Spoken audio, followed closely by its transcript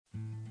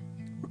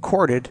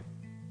recorded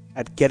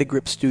at Get a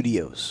Grip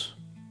Studios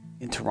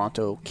in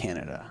Toronto,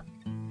 Canada.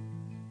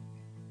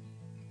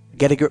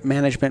 Get a Grip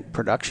Management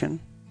production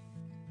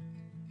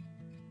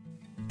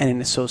and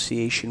in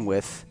association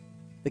with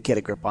the Get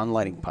a Grip on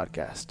Lighting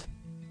podcast.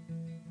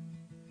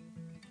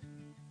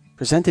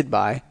 Presented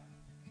by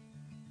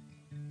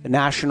the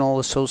National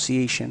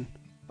Association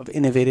of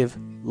Innovative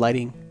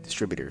Lighting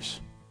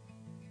Distributors,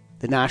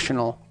 the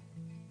National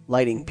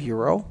Lighting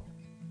Bureau,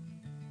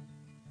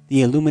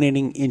 the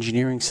Illuminating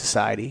Engineering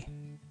Society,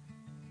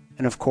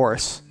 and of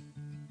course,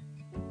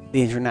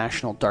 the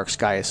International Dark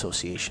Sky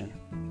Association.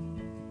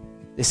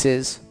 This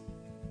is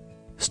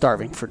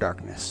Starving for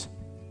Darkness.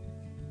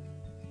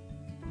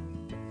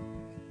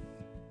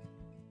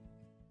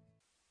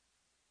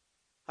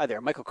 Hi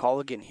there, Michael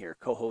Colligan here,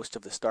 co-host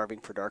of the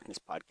Starving for Darkness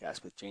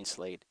podcast with Jane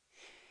Slade.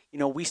 You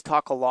know, we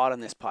talk a lot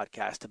on this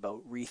podcast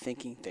about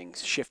rethinking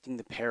things, shifting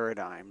the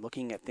paradigm,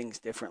 looking at things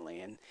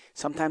differently, and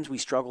sometimes we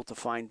struggle to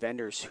find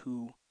vendors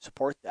who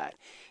support that.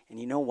 And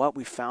you know what?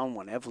 We found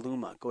one,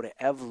 Evluma. Go to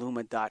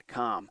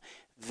evluma.com.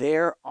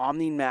 Their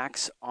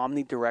OmniMax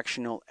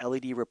omnidirectional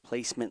LED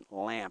replacement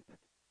lamp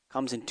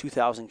comes in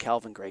 2000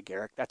 Kelvin, Greg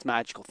Garrick. That's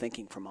magical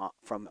thinking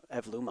from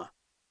Evluma.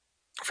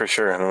 For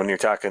sure, and when you're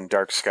talking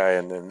dark sky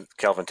and then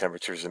Kelvin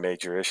temperature is a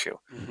major issue.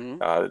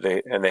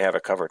 They have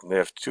it covered. They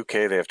have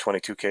 2K, they have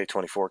 22K,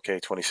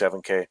 24K,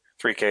 27K,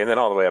 3K, and then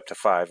all the way up to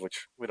 5,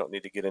 which we don't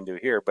need to get into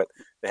here, but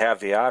they have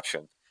the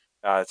option.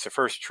 It's the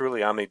first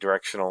truly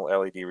omnidirectional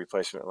LED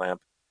replacement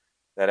lamp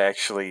that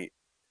actually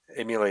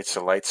emulates the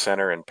light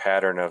center and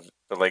pattern of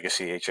the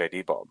legacy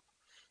HID bulb,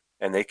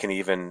 and they can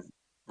even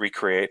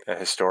recreate a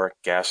historic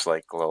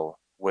gaslight glow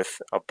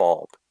with a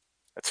bulb.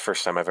 That's the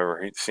first time I've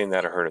ever seen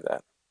that or heard of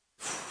that.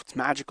 It's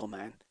magical,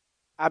 man.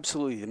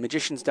 Absolutely. The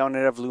magicians down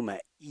at Evluma,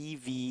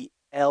 EVLUMA.com.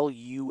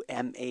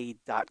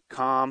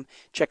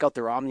 Check out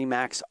their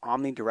OmniMax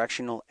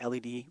omnidirectional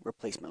LED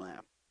replacement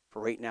lamp.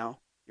 For right now,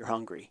 you're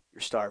hungry, you're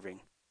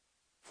starving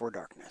for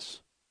darkness.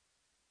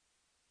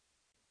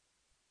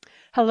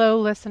 Hello,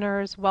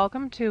 listeners.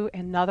 Welcome to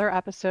another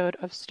episode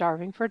of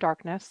Starving for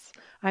Darkness.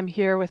 I'm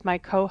here with my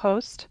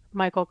co-host,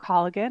 Michael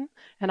Colligan,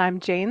 and I'm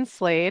Jane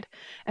Slade,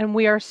 and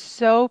we are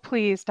so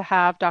pleased to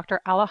have Dr.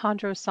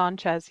 Alejandro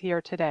Sanchez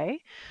here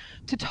today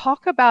to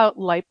talk about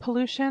light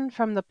pollution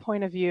from the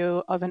point of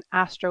view of an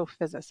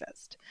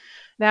astrophysicist.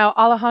 Now,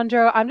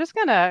 Alejandro, I'm just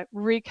going to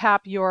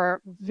recap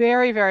your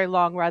very, very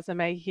long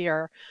resume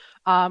here,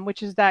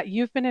 which is that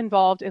you've been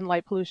involved in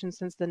light pollution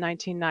since the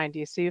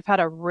 1990s. So you've had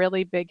a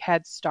really big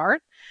head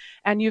start,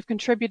 and you've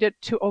contributed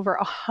to over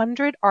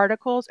 100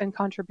 articles and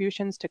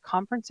contributions to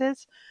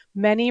conferences,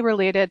 many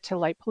related to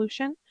light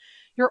pollution.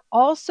 You're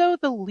also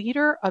the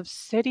leader of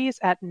Cities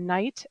at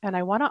Night, and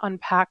I want to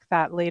unpack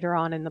that later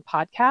on in the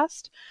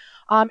podcast.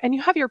 And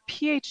you have your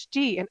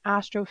PhD in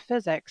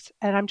astrophysics,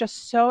 and I'm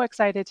just so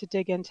excited to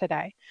dig in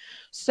today.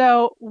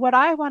 So what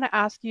I want to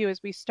ask you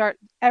is we start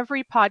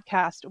every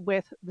podcast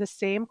with the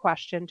same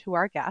question to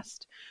our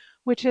guest,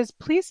 which is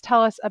please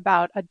tell us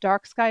about a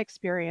dark sky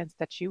experience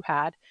that you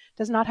had,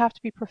 does not have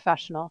to be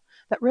professional,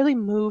 that really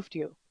moved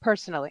you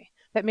personally,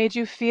 that made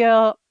you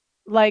feel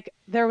like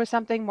there was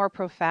something more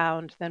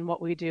profound than what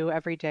we do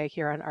every day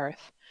here on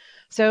Earth.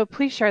 So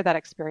please share that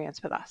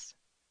experience with us.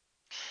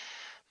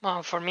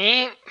 Well, for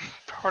me,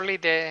 probably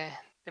the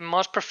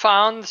most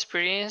profound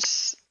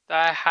experience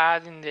that I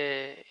had in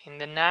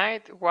the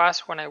night was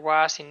when I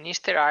was in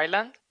Easter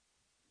Island,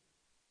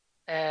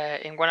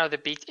 in one of the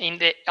beach, in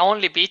the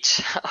only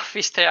beach of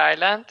Easter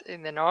Island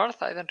in the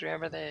north. I don't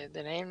remember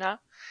the name now,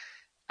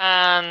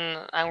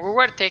 and we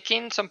were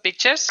taking some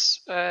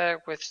pictures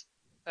with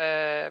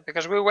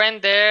because we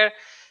went there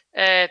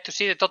to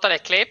see the total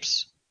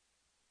eclipse.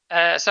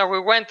 So we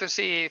went to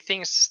see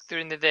things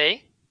during the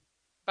day.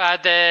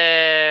 But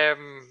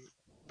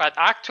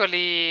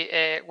actually,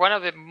 one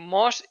of the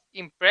most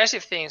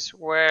impressive things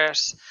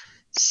was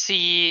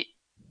see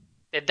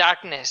the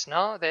darkness,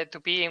 to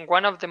be in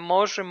one of the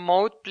most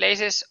remote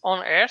places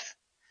on Earth,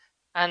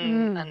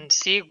 and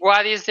see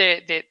what is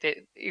the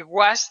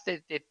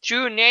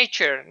true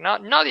nature,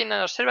 not in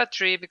an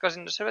observatory, because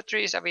in the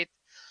observatory is a bit,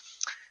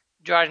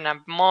 you are in a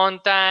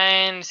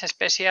mountain, it's a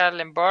special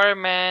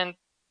environment.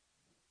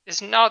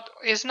 It's not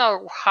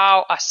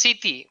how a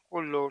city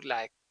would look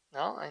like.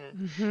 No,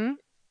 and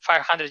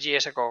 500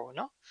 years ago,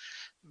 no,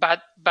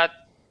 but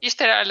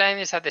Easter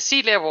Island is at the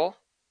sea level.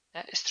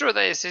 It's true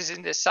that it's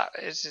in the south.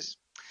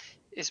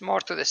 It's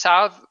more to the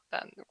south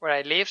than where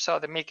I live, so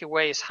the Milky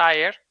Way is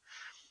higher.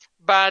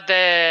 But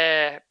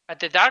the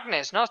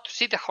darkness, no, to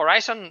see the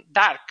horizon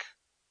dark,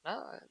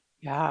 no,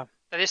 yeah,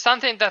 that is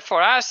something that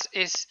for us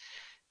is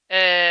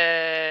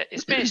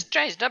very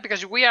strange, no,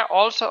 because we are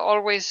also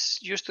always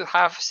used to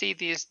see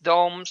these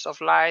domes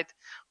of light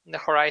on the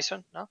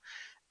horizon, no.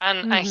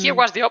 And here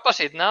was the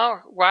opposite.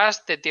 Now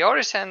was the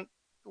horizon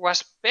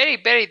was very,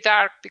 very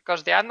dark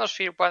because the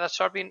atmosphere was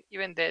absorbing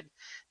even the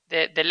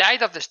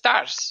light of the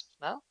stars.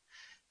 No,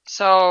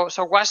 so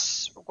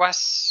was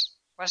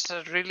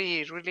a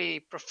really, really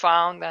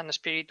profound and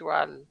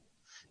spiritual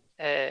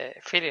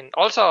feeling.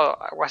 Also,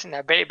 I was in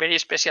a very, very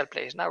special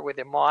place now with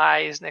the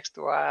Moais next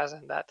to us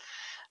and that.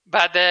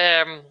 But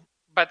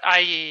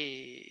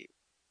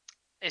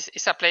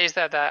it's a place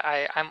that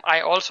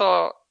I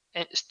also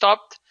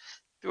stopped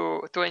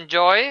to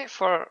enjoy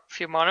for a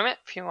few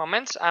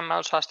moments. I'm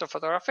also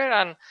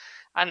astrophotographer,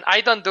 and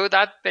I don't do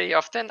that very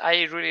often.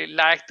 I really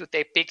like to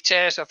take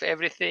pictures of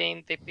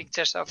everything, take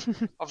pictures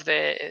of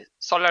the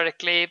solar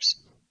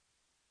eclipse.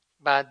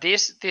 But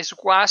this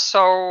was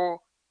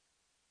so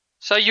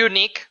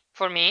unique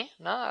for me,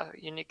 no, a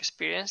unique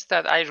experience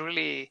that I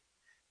really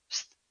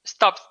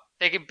stopped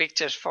taking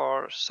pictures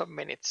for some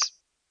minutes.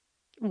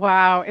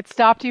 Wow, it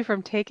stopped you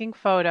from taking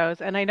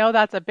photos, and I know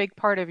that's a big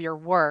part of your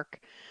work.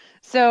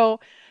 So,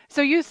 I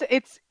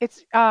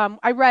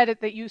read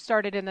it that you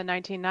started in the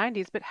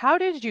 1990s, but how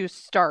did you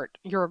start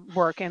your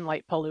work in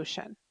light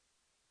pollution?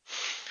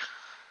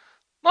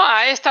 Well,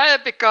 I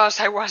started because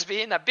I was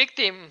being a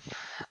victim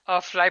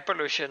of light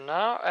pollution.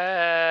 No,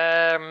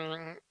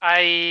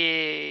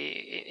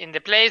 in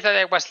the place that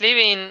I was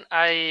living,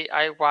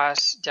 I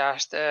was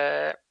just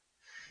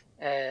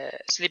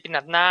sleeping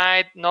at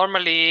night.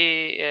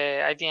 Normally,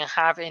 I didn't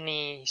have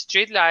any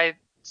street light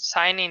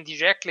shining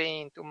directly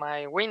into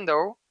my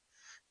window.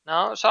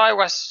 No, so I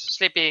was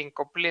sleeping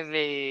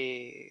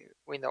completely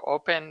window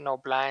open, no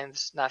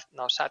blinds,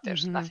 no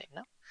shutters, nothing.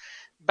 No,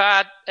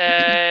 but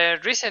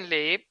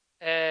recently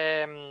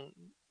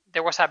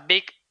there was a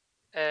big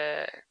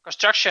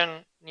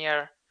construction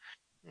near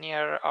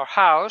our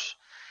house,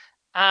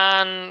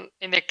 and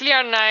in the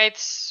clear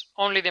nights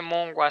only the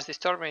moon was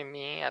disturbing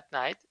me at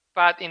night,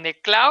 but in the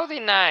cloudy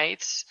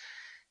nights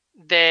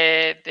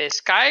the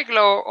sky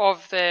glow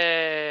of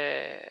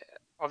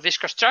this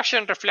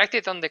construction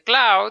reflected on the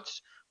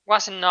clouds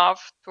was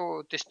enough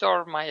to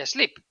disturb my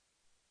sleep.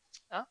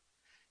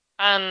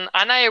 And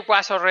I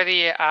was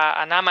already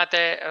an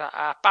amateur,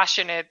 a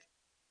passionate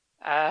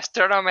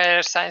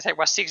astronomer since I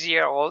was 6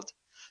 years old.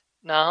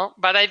 No,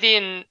 but I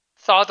didn't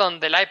thought on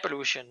the light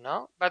pollution.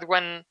 No, but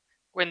when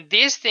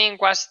this thing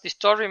was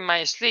disturbing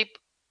my sleep,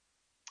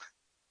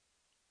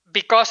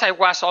 because I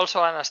was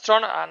also an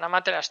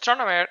amateur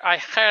astronomer, I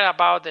heard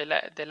about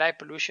the light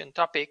pollution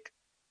topic,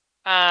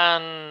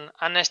 and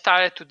I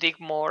started to dig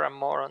more and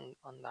more on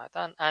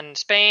that. And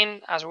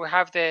Spain, as we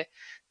have the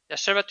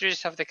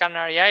observatories of the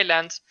Canary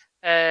Islands,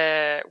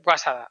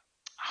 was a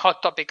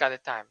hot topic at the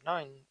time,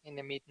 no, in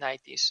the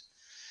mid-90s.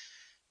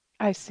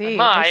 I see.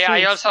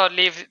 I also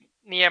live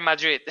near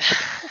Madrid.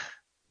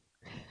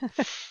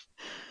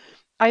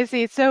 I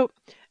see. So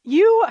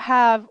you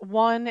have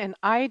won an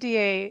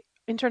IDA,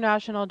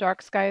 International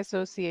Dark Sky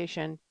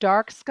Association,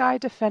 Dark Sky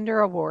Defender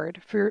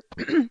Award for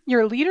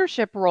your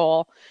leadership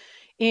role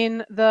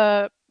in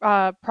the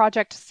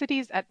project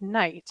Cities at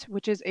Night,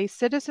 which is a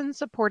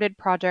citizen-supported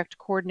project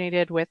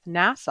coordinated with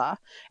NASA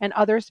and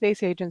other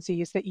space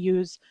agencies that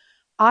use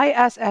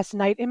ISS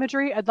night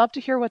imagery. I'd love to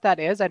hear what that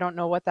is. I don't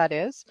know what that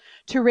is,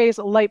 to raise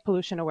light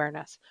pollution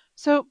awareness.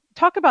 So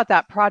talk about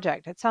that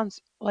project. It sounds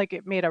like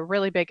it made a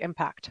really big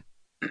impact.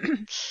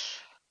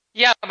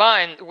 Yeah,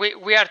 man,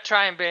 we are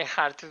trying very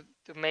hard to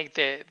make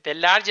the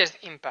largest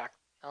impact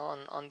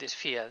on this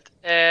field.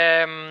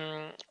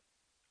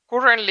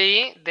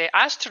 Currently, the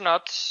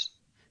astronauts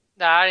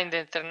that are in the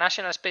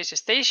International Space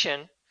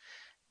Station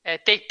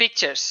take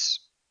pictures.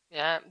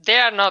 Yeah, they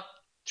are not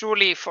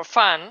truly for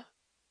fun,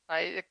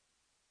 right?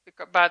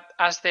 But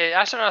as the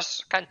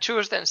astronauts can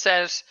choose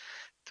themselves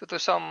to do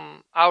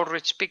some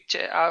outreach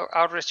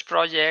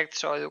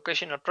projects or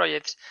educational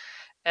projects,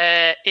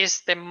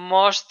 is the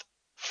most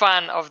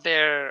fun of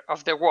their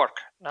work.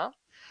 No,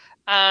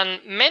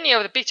 and many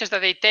of the pictures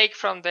that they take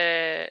from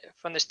the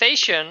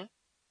station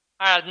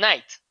are at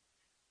night.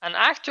 And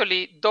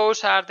actually,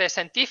 those are the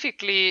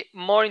scientifically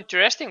more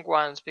interesting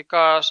ones,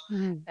 because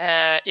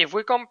if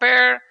we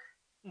compare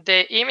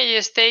the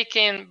images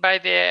taken by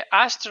the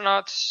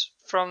astronauts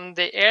from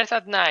the Earth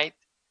at night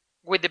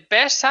with the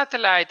best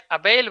satellite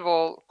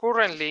available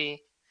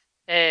currently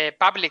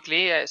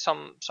publicly,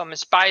 some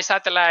spy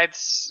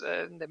satellites,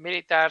 the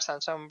militaries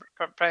and some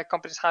private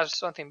companies have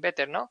something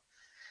better, no?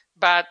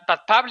 But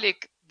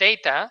public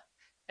data,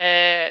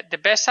 the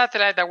best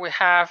satellite that we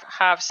have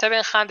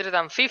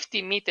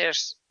 750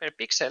 meters per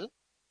pixel,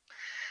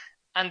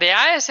 and the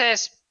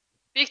ISS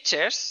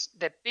pictures,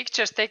 the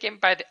pictures taken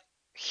by the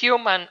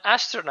human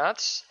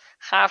astronauts,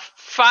 have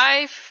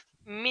 5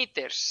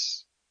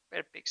 meters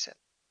per pixel.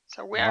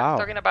 So we are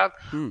talking about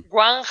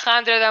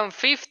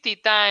 150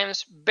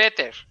 times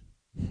better.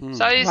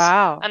 So it's,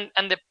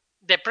 and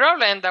the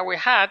problem that we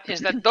had is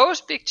that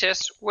those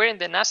pictures were in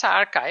the NASA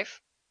archive,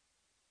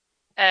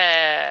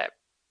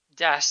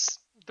 just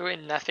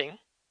doing nothing.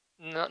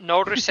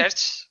 No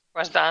research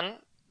was done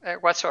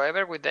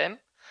whatsoever with them,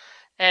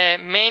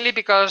 mainly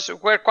because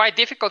we're quite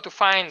difficult to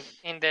find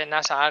in the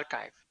NASA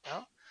archive.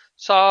 No?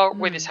 So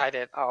we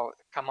decided, oh,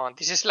 come on,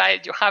 this is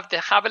like you have the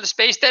Hubble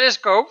Space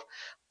Telescope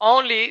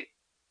only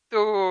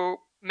to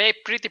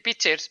make pretty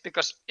pictures,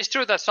 because it's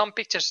true that some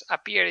pictures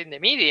appear in the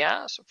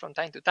media from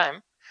time to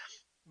time,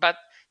 but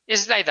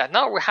it's like that.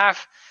 No, we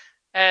have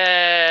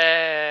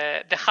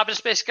the Hubble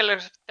Space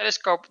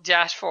Telescope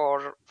just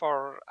for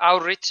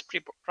outreach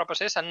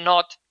purposes and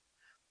not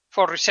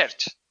for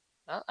research.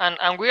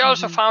 And we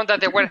also found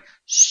that there were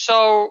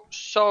so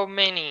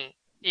many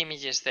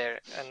images there,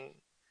 and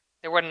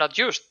they were not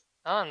used.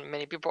 And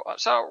many people.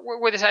 So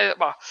we decided,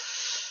 well,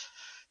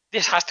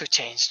 this has to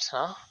change.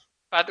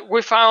 But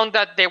we found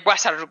that there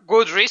was a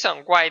good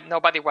reason why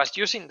nobody was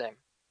using them.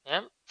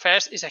 Yeah?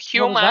 First is a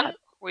human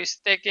who is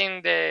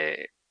taking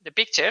the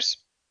pictures.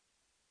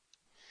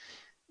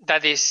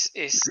 That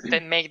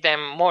that make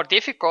them more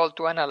difficult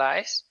to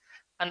analyze,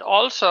 and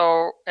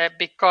also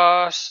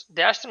because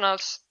the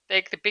astronauts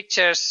take the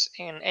pictures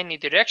in any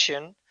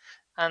direction,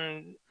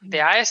 and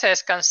the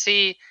ISS can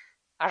see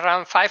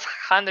around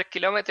 500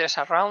 kilometers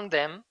around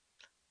them.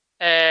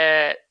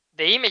 The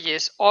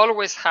images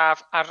always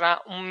have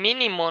around a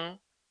minimum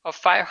of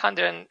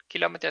 500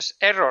 kilometers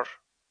error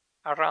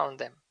around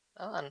them.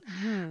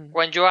 And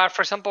when you are,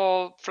 for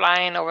example,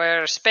 flying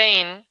over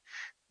Spain,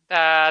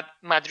 that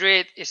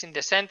Madrid is in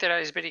the center,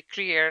 is very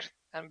clear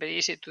and very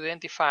easy to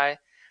identify.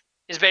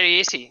 It's very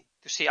easy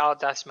to see, oh,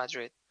 that's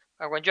Madrid.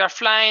 But when you are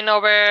flying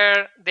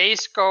over the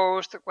East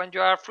Coast, when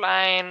you are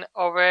flying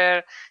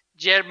over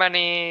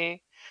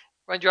Germany,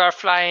 when you are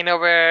flying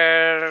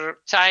over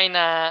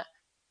China,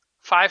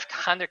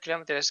 500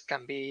 kilometers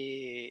can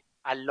be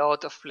a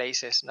lot of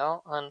places,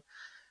 no?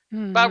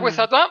 But we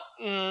thought,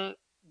 well,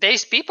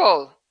 there's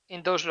people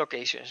in those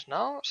locations,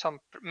 no?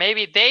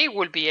 Maybe they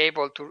will be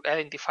able to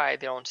identify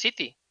their own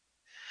city.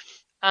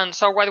 And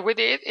so what we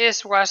did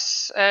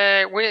was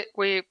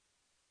we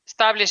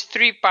established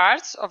 3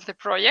 parts of the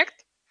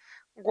project.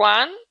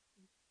 One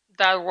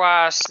that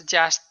was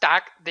just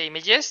tag the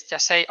images,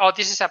 just say, oh,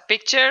 this is a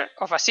picture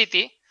of a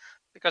city,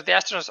 because the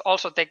astronauts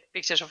also take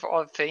pictures of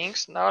other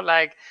things,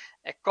 like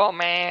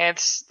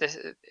comets,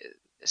 the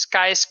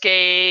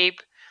skyscape,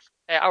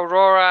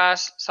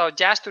 auroras. So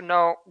just to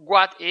know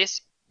what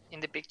is in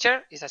the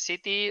picture, is a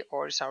city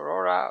or is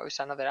aurora or is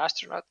another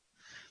astronaut.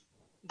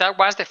 That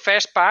was the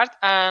first part,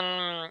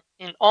 and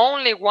in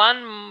only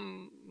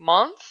 1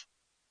 month,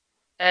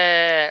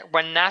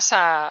 when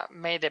NASA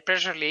made a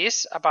press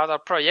release about our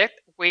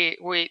project,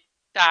 we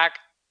tagged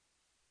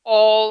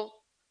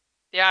all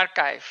the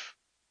archive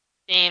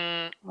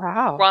in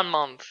 1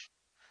 month.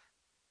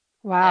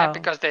 Wow.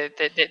 Because the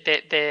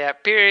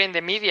period in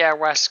the media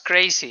was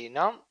crazy,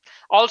 no?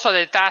 Also,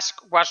 the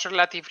task was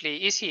relatively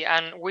easy,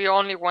 and we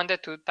only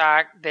wanted to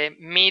tag the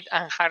mid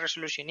and high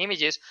resolution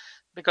images,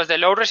 because the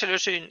low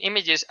resolution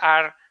images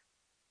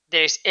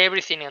there's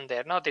everything in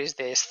there. No, there's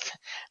the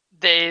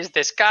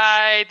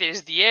sky,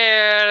 there's the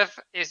earth.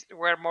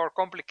 We're more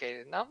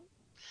complicated, no?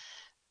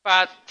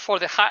 But for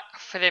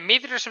the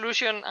mid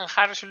resolution and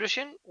high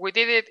resolution, we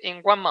did it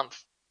in 1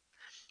 month.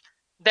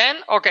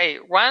 Then, okay,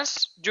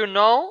 once you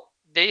know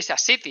there is a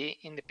city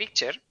in the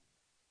picture,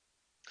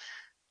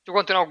 you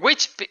want to know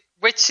which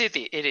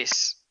city it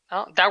is.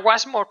 That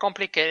was more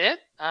complicated,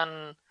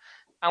 and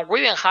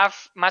we didn't have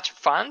much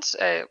funds.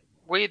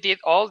 We did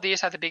all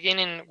this at the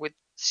beginning with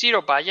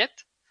 0 budget,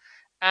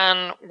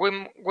 and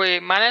we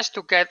managed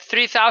to get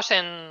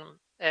 3,000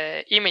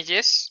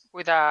 images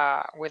with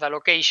a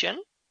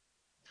location.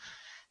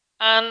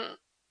 And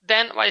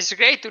then it's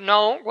great to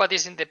know what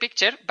is in the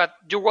picture, but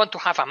you want to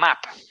have a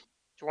map.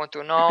 You want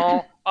to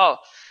know, oh,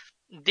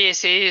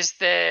 this is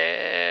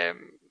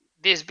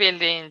this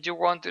building. You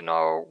want to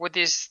know what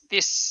is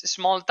this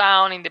small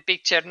town in the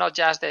picture, not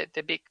just the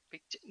big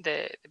picture,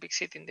 the big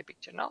city in the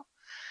picture, no?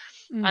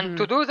 And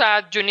to do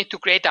that, you need to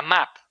create a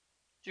map.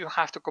 You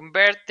have to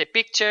convert the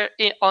picture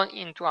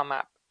into a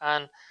map,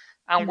 and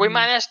we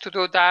managed to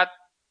do that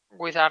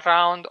with a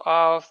round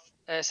of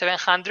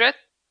 700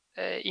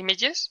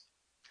 images,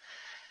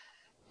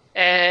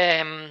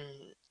 and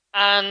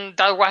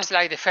that was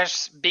like the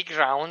first big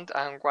round,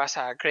 and was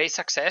a great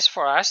success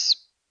for us.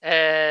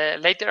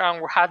 Later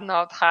on, we had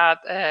not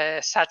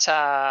had such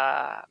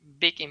a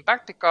big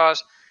impact,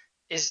 because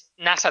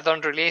NASA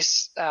don't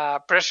release a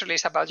press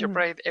release about your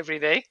project every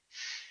day.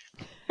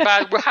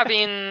 But we have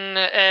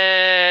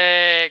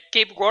been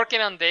keep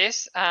working on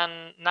this,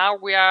 and now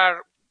we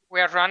are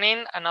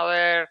running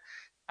another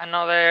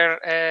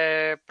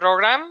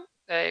program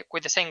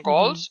with the same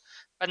goals.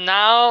 But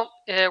now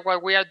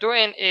what we are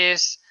doing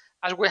is,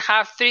 as we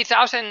have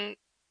 3,000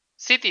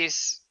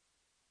 cities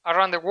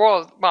around the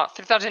world, well,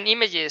 3,000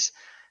 images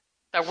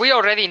that we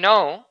already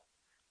know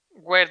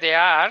where they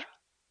are.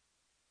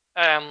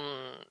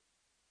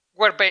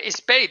 It's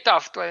very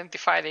tough to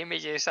identify the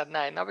images at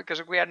night, no?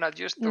 Because we are not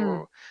used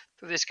to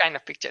this kind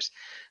of pictures.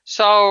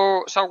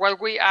 So what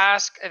we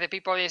ask the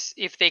people is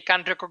if they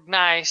can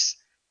recognize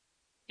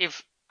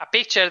if a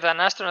picture that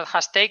an astronaut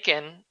has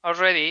taken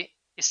already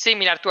is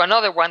similar to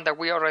another one that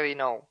we already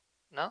know,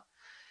 no?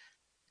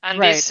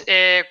 And this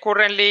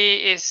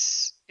currently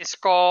is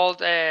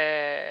called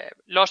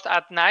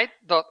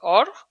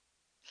lostatnight.org,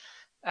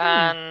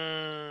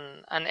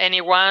 and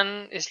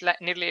anyone is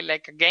nearly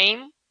like a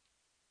game.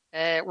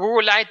 We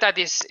would like that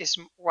this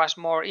was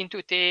more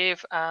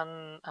intuitive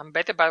and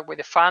better, but with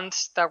the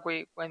funds that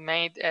we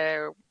made,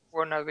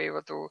 we're not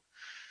able to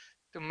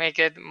make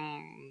it.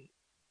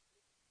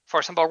 For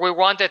example, we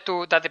wanted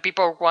that the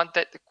people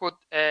could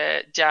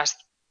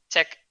just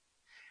check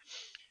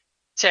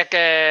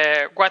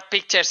what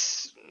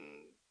pictures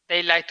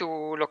they like to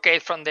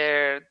locate from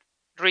their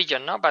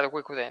region, no? But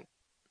we couldn't.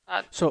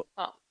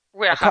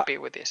 We are happy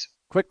with this.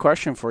 Quick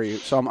question for you.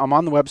 So I'm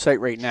on the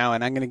website right now,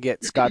 and I'm going to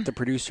get Scott, the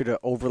producer, to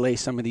overlay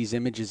some of these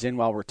images in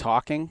while we're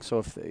talking. So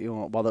if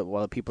while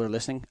the people are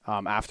listening,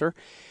 after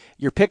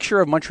your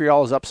picture of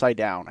Montreal is upside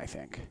down, I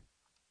think.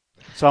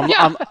 So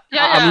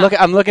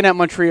I'm looking at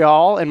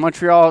Montreal, and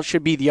Montreal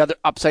should be the other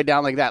upside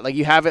down like that. Like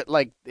you have it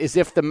like as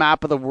if the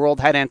map of the world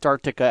had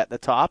Antarctica at the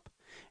top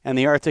and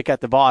the Arctic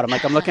at the bottom.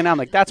 Like I'm looking at, I'm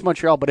like, that's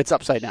Montreal, but it's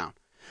upside down,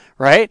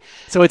 right?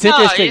 So it's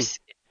interesting.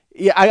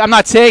 Yeah, I'm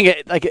not saying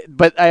it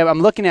but I'm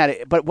looking at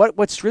it. But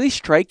what's really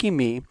striking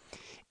me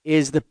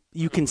is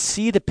you can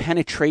see the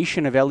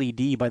penetration of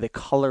LED by the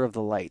color of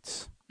the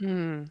lights.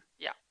 Mm.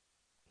 Yeah.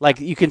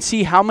 Like you can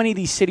see how many of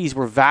these cities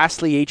were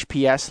vastly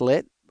HPS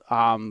lit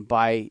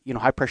by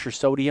high pressure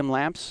sodium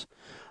lamps,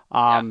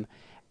 and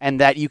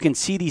that you can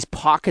see these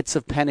pockets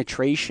of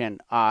penetration.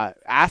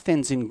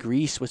 Athens in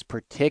Greece was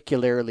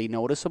particularly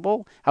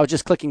noticeable. I was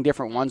just clicking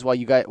different ones while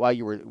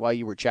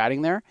you were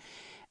chatting there,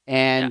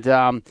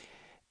 and.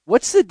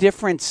 What's the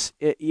difference?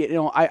 Do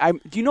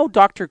you know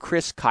Dr.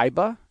 Chris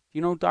Kaiba? Do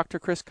you know Dr.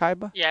 Chris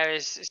Kaiba? Yeah,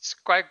 it's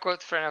quite a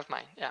good friend of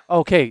mine. Yeah.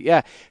 Okay,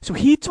 yeah. So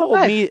he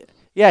told me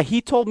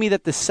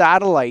that the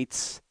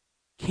satellites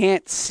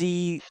can't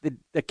see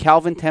the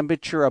Kelvin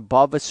temperature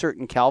above a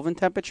certain Kelvin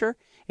temperature.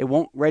 It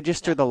won't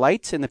register the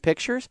lights in the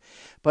pictures.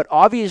 But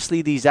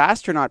obviously these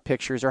astronaut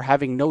pictures are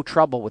having no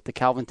trouble with the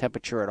Kelvin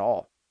temperature at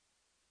all.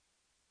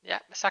 Yeah,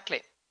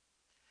 exactly.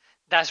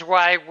 That's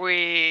why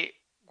we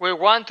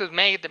want to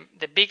make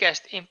the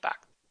biggest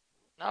impact,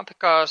 no?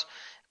 Because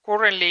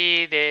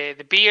currently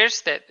the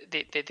beers, the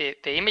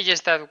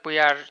images that we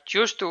are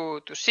used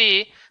to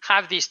see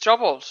have these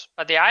troubles,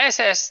 but the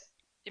ISS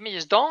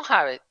images don't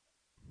have it.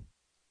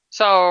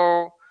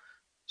 So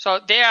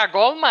they are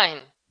gold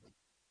mine.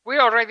 We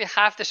already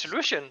have the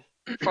solution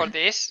for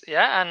this,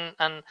 yeah.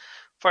 And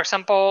for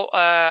example,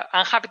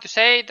 I'm happy to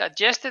say that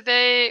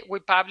yesterday we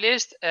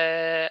published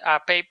a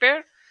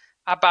paper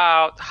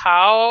about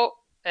how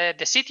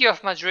the city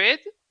of Madrid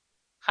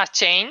has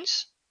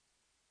changed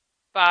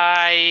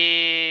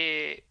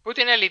by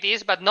putting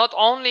LEDs, but not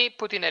only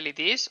putting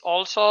LEDs,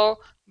 also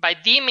by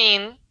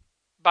dimming,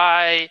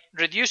 by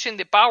reducing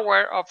the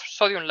power of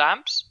sodium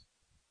lamps,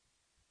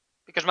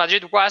 because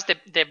Madrid was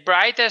the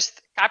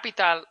brightest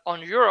capital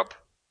on Europe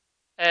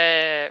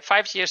 5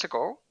 years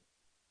ago,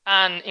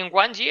 and in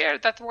 1 year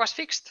that was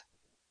fixed,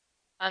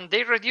 and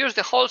they reduced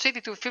the whole city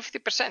to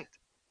 50%.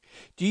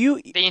 They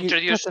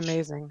introduced that's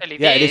amazing. LEDs.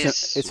 Yeah,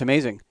 it's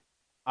amazing.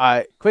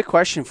 Quick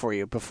question for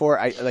you before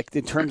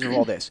in terms of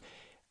all this,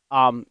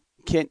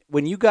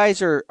 when you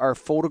guys are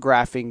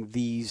photographing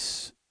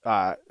these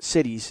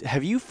cities,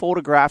 have you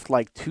photographed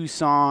like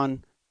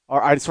Tucson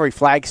or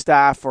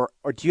Flagstaff, or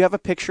do you have a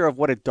picture of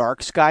what a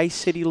dark sky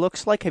city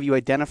looks like? Have you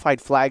identified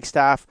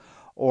Flagstaff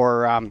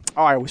or I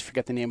always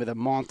forget the name of the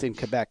Mont in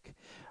Quebec.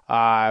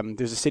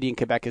 There's a city in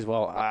Quebec as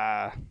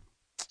well.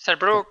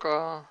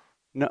 Sherbrooke.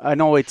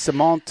 No, it's a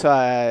Mont.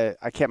 I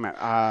can't remember.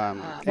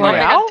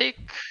 Megantic.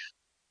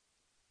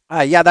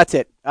 Yeah, that's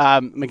it.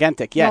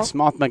 Megantic. Yes,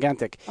 Mont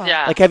Megantic.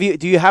 Yeah. Like,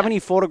 do you have any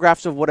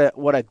photographs of what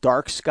a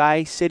dark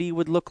sky city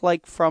would look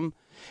like from?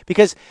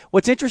 Because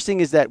what's interesting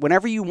is that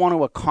whenever you want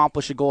to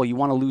accomplish a goal, you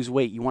want to lose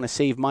weight, you want to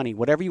save money,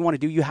 whatever you want to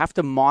do, you have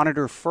to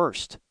monitor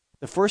first.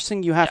 The first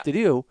thing you have to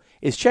do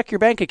is check your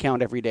bank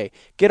account every day.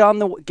 Get on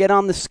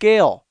the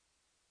scale.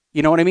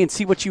 You know what I mean?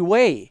 See what you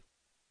weigh.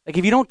 Like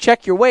if you don't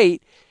check your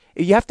weight,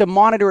 you have to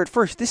monitor it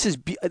first. This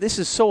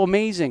is so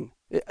amazing,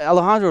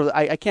 Alejandro.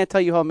 I can't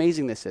tell you how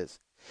amazing this is.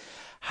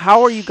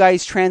 How are you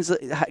guys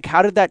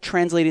How did that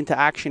translate into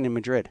action in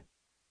Madrid?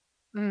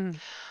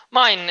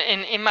 Mine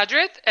in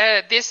Madrid.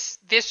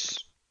 This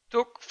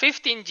took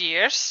 15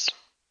 years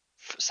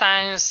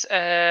since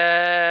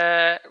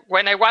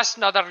when I was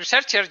not a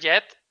researcher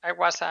yet. I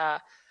was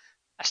a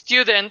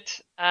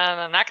student and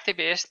an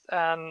activist,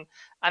 and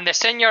the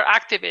senior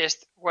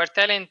activists were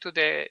telling to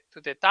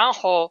the town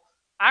hall,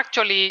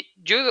 actually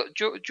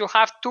you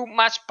have too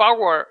much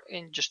power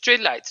in your street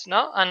lights,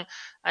 no?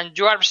 And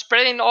you are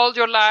spreading all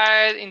your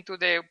light into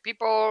the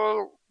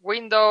people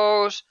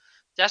windows.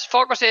 Just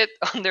focus it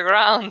on the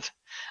ground,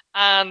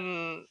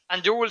 and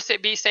you will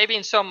be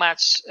saving so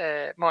much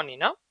money,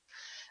 no?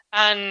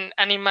 And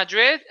in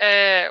Madrid,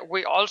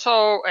 we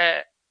also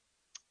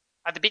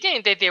at the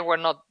beginning they were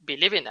not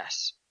believing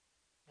us.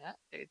 Yeah?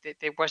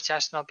 They were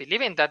just not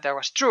believing that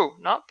was true,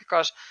 no?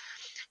 Because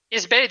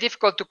it's very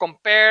difficult to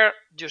compare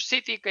your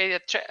city,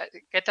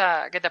 get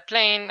a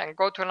plane and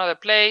go to another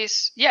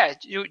place. Yeah,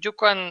 you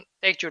can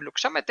take your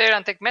luxometer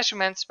and take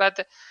measurements,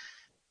 but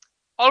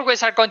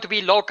always are going to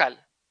be local.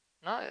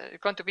 No,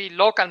 it's going to be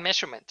local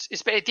measurements.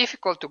 It's very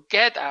difficult to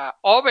get an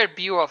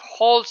overview of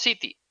whole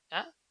city.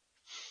 Yeah?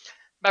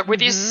 But with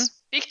these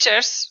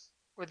pictures,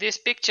 you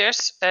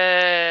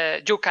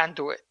can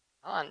do it.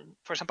 And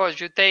for example, if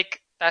you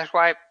take, that's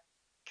why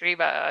trip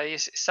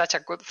is such a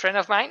good friend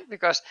of mine,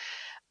 because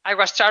I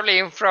was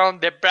traveling from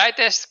the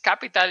brightest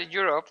capital in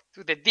Europe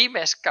to the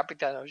dimmest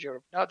capital of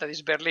Europe, no, that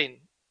is Berlin.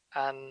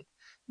 And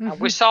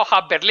we saw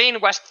how Berlin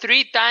was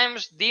 3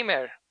 times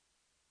dimmer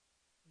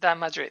than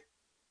Madrid.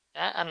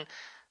 Yeah? And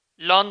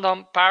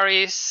London,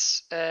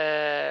 Paris,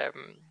 and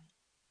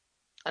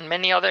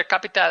many other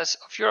capitals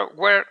of Europe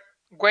were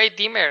way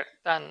dimmer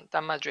than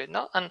Madrid,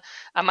 no? And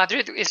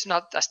Madrid is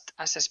not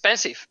as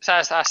expensive,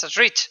 as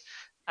rich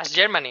as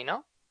Germany,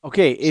 no?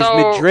 Okay,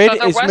 Madrid,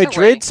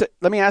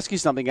 let me ask you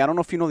something. I don't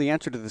know if you know the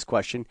answer to this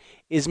question.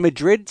 Is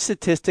Madrid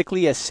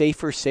statistically a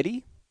safer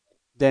city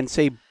than,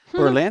 say,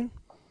 Berlin?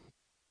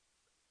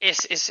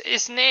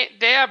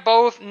 They are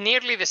both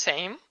nearly the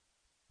same.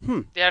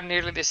 They are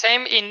nearly the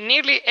same. In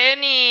nearly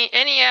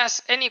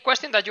any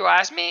question that you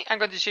ask me, I'm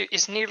going to say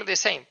it's nearly the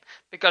same,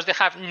 because they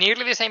have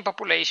nearly the same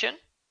population.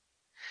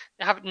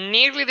 They have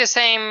nearly the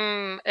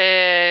same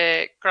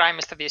crime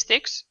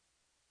statistics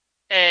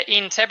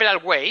in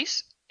several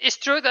ways. It's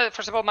true that,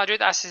 first of all,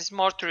 Madrid, as is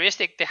more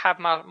touristic, they have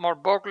more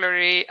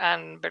burglary,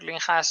 and Berlin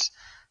has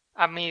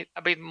a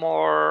bit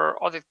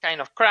more other kind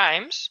of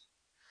crimes.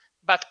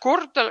 But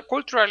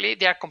culturally,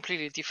 they are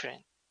completely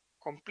different.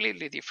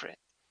 Completely different.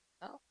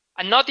 No?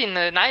 And not in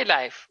the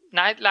nightlife.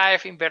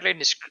 Nightlife in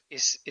Berlin is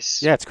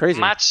it's crazy.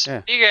 Much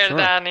bigger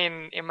than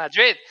in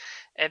Madrid.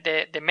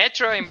 The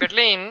metro in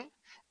Berlin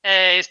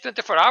is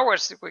 24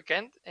 hours the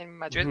weekend. In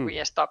Madrid,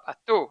 we stop at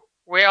 2.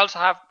 We also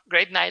have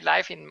great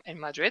nightlife in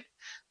Madrid.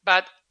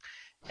 But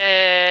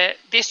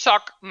this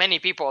shock many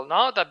people,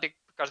 no? That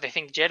because they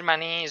think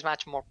Germany is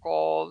much more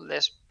cold,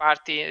 less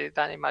party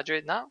than in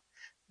Madrid now.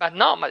 But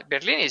no,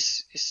 Berlin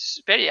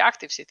is very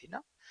active city,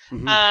 no?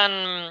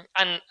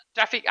 And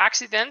traffic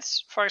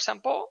accidents, for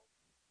example,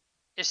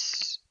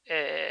 is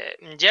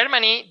in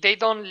Germany they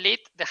don't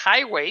lit the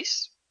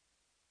highways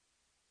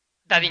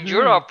that in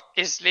Europe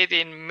is lit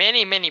in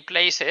many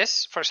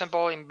places. For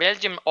example, in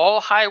Belgium,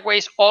 all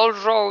highways, all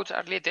roads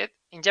are lit.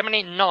 In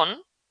Germany, none.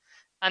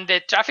 And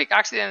the traffic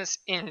accidents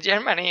in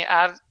Germany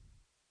are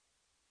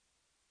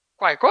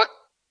quite good.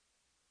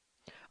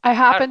 I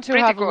happen to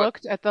have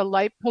looked at the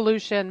light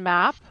pollution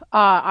map.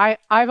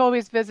 I've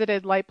always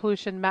visited light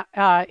pollution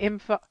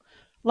info.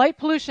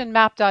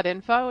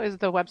 Lightpollutionmap.info is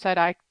the website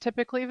I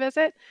typically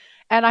visit.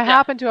 And I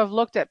happen to have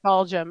looked at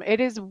Belgium.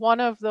 It is one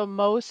of the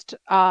most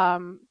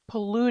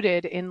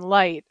polluted in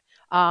light.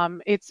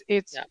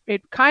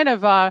 It kind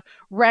of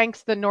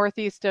ranks the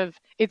northeast of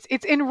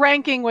it's in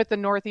ranking with the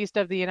northeast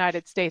of the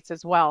United States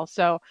as well.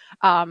 So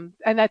and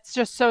that's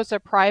just so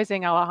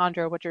surprising,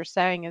 Alejandro. What you're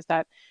saying is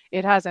that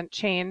it hasn't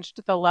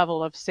changed the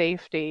level of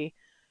safety,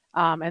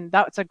 and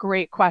that's a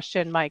great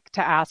question, Mike,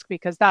 to ask,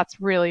 because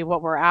that's really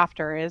what we're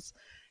after: is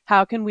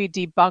how can we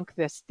debunk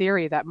this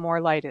theory that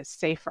more light is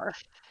safer?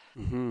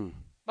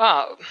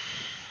 Well,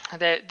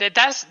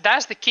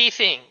 that's the key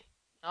thing.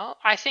 No,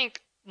 I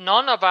think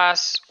none of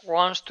us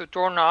wants to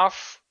turn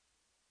off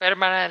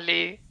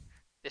permanently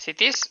the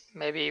cities.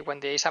 Maybe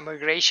when there is a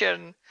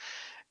migration,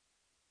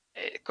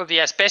 it could be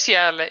a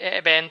special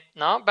event,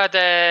 no? But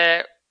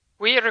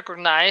we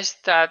recognize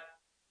that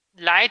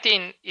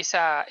lighting is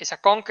a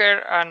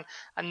conquer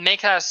and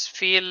make us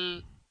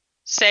feel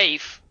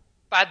safe,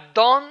 but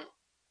don't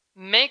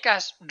make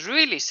us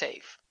really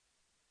safe.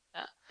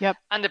 Yep.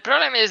 And the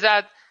problem is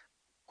that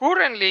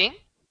currently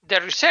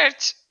the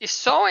research is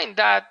showing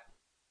that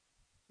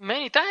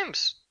many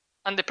times.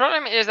 And the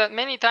problem is that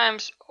many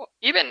times,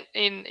 even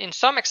in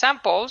some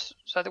examples,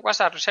 so there was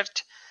a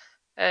research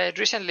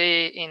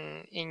recently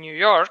in New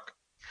York,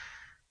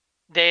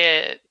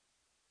 the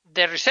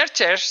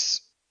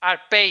researchers are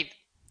paid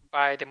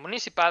by the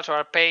municipals or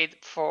are paid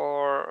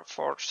for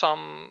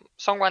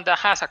someone that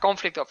has a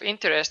conflict of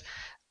interest,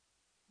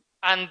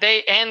 and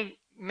they end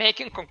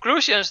making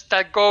conclusions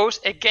that goes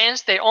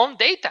against their own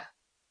data.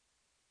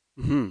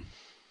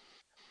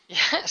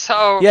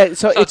 So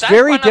it's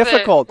very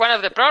difficult. One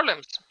of the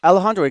problems,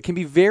 Alejandro, it can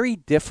be very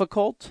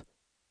difficult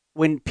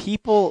when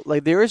people,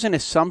 like, there is an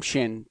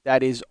assumption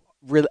that is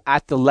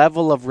at the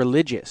level of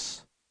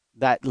religious,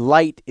 that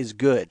light is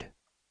good,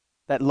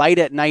 that light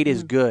at night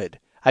is good.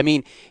 I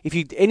mean, if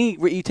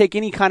you take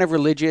any kind of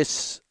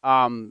religious,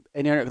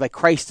 like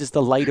Christ is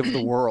the light of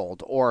the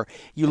world, or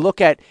you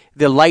look at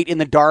the light in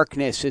the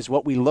darkness is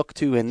what we look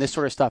to, and this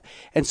sort of stuff.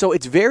 And so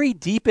it's very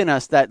deep in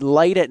us that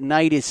light at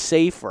night is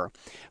safer.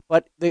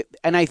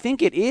 And I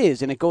think it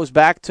is, and it goes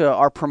back to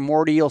our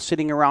primordial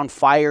sitting around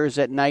fires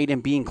at night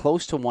and being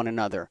close to one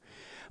another.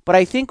 But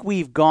I think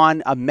we've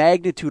gone a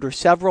magnitude or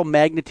several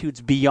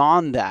magnitudes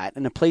beyond that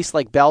in a place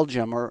like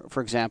Belgium, or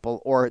for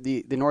example, or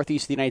the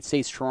northeast of the United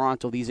States,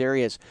 Toronto, these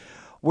areas,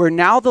 where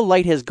now the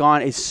light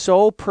is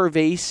so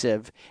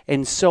pervasive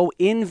and so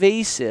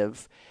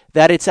invasive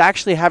that it's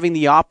actually having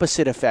the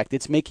opposite effect.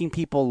 It's making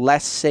people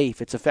less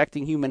safe. It's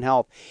affecting human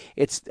health.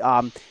 It's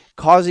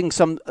causing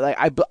some.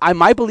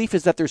 My belief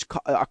is that there's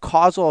a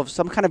causal of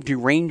some kind of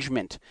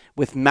derangement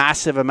with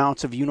massive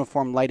amounts of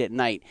uniform light at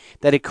night.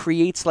 That it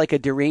creates like a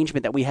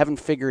derangement that we haven't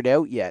figured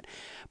out yet.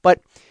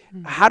 But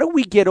how do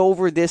we get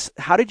over this?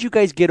 How did you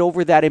guys get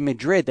over that in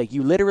Madrid? Like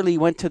you literally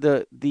went to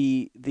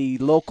the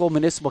local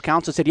municipal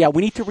council and said, yeah,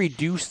 we need to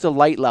reduce the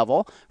light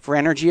level for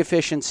energy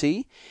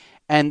efficiency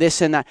and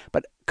this and that.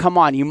 But come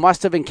on, you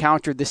must have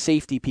encountered the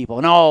safety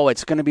people. No,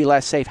 it's going to be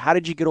less safe. How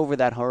did you get over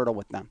that hurdle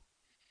with them?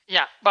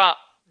 Yeah, but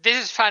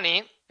this is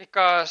funny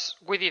because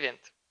we didn't.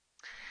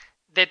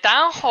 The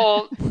town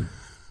hall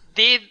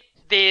did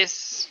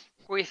this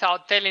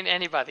without telling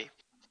anybody.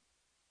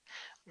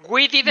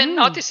 We didn't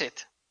notice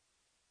it.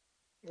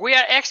 We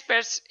are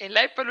experts in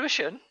light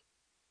pollution,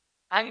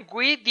 and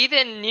we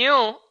didn't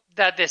knew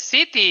that the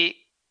city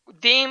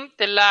dimmed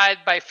the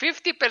light by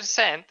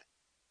 50%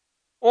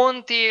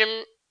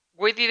 until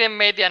we didn't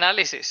make the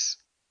analysis.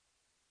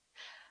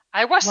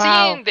 I was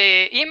seeing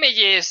the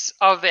images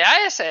of the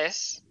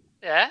ISS,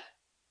 yeah,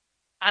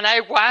 and I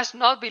was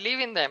not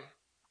believing them.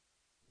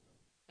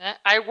 Yeah?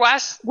 I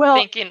was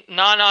thinking,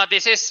 no,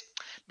 this is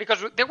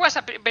because there was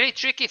a very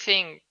tricky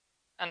thing.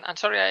 And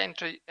sorry, I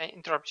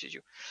interrupted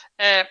you.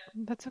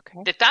 That's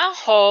okay. The town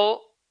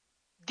hall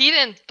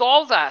didn't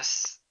told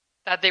us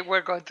that they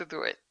were going to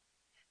do it.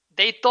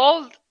 They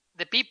told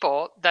the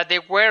people that they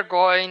were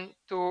going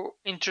to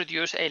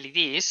introduce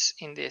LEDs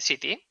in the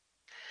city,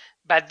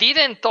 but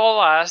didn't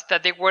tell us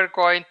that they were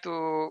going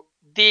to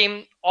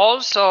dim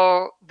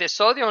also the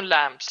sodium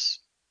lamps.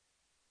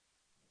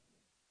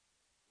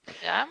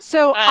 Yeah.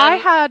 So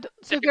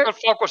people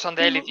focus on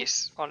the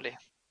LEDs only.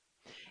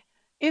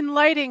 In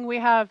lighting, we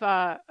have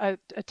a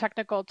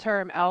technical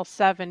term,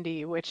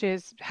 L70, which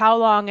is how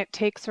long it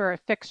takes for a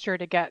fixture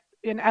to get.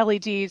 In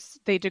LEDs,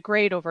 they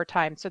degrade over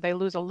time, so they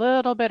lose a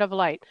little bit of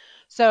light.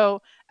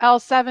 So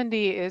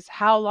L70 is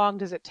how long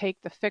does it take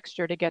the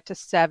fixture to get to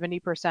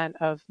 70%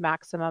 of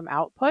maximum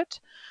output.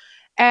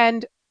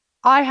 And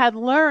I had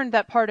learned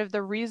that part of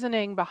the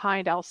reasoning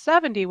behind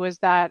L70 was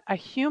that a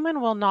human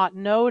will not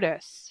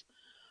notice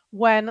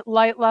when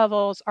light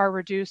levels are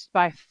reduced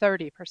by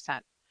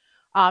 30%.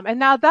 And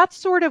now that's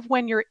sort of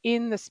when you're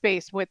in the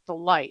space with the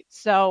light.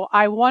 So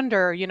I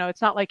wonder,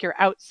 it's not like you're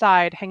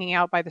outside hanging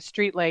out by the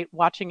street light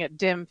watching it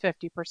dim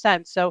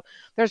 50%. So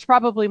there's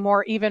probably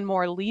even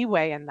more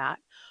leeway in that.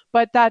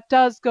 But that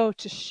does go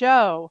to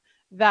show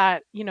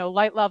that,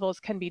 light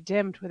levels can be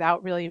dimmed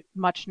without really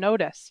much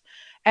notice.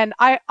 And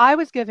I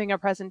was giving a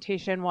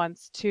presentation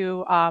once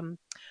to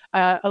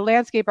a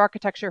landscape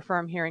architecture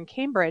firm here in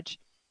Cambridge.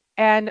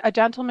 And a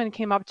gentleman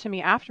came up to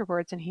me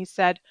afterwards and he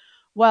said,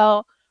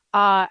 well,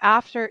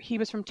 after he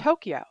was from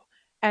Tokyo,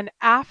 and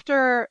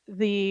after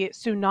the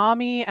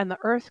tsunami and the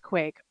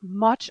earthquake,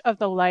 much of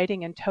the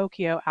lighting in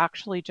Tokyo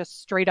actually just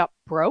straight up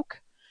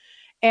broke.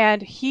 And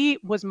he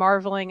was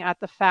marveling at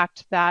the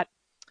fact that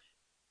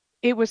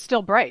it was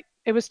still bright.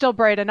 It was still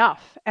bright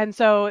enough. And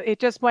so it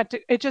just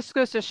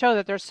goes to show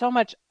that there's so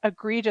much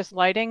egregious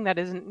lighting that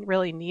isn't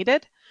really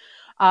needed.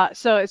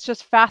 So it's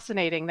just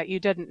fascinating that you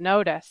didn't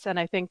notice. And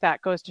I think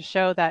that goes to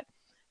show that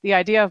the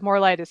idea of more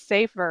light is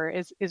safer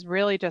is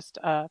really just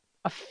a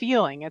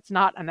feeling. It's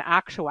not an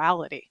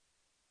actuality.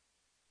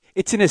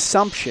 It's an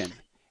assumption.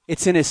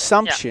 It's an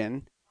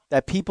assumption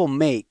that people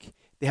make.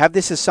 They have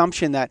this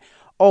assumption that,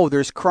 oh,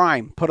 there's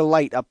crime. Put a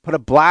light up. Put a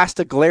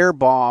blast, a glare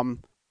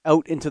bomb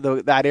out into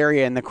that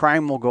area, and the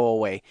crime will go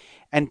away.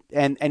 And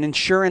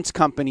insurance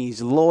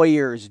companies,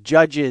 lawyers,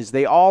 judges,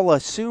 they all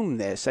assume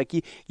this. Like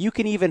you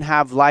can even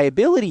have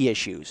liability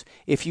issues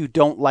if you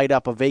don't light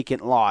up a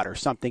vacant lot or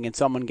something and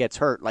someone gets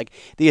hurt. Like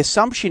the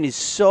assumption is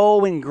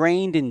so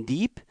ingrained and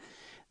deep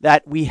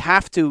that we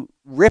have to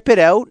rip it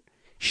out,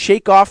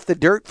 shake off the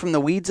dirt from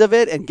the weeds of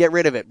it, and get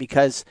rid of it.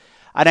 Because,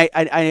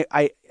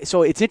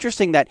 so it's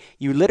interesting that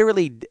you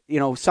literally,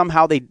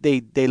 somehow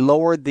they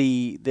lowered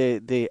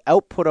the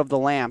output of the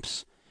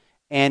lamps,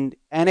 and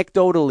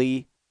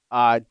anecdotally,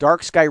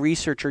 dark sky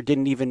researcher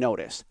didn't even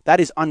notice. That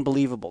is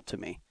unbelievable to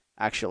me,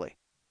 actually.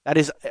 That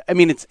is,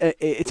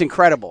 it's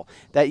incredible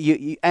that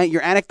your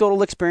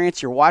anecdotal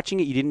experience, you're watching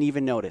it, you didn't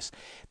even notice.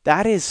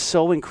 That is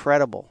so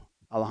incredible,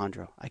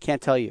 Alejandro. I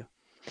can't tell you.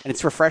 And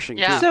it's refreshing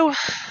too. So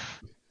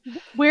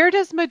where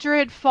does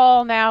Madrid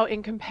fall now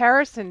in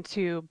comparison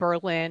to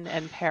Berlin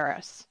and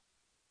Paris?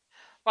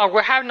 Well,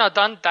 we have not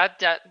done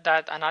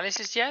that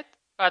analysis yet,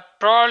 but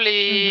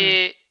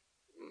probably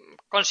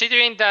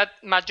considering that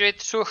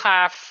Madrid should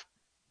have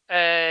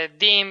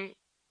dimmed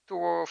to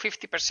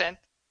 50%,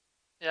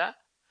 yeah.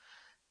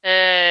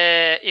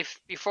 If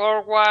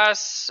before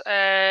was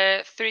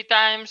 3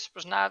 times,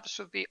 but now it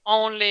should be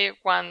only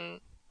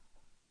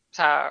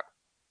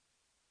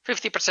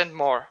 50%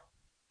 more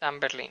than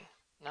Berlin.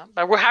 No?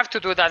 But we have to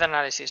do that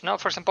analysis. No,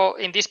 for example,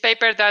 in this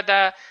paper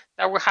that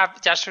we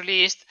have just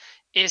released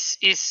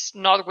is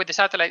not with the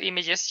satellite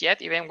images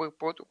yet. Even we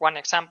put one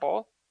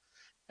example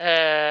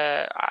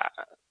that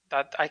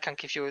I can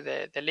give you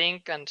the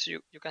link and so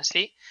you can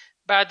see.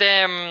 But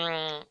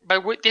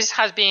this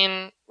has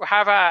been, we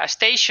have a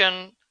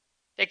station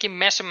taking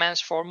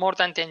measurements for more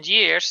than 10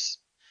 years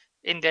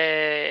in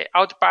the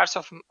out parts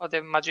of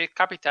the Madrid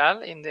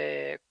capital in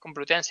the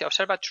Complutense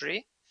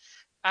Observatory,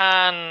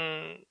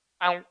 and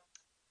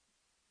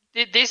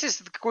this is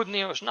the good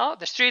news. No,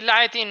 the street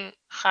lighting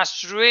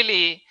has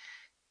really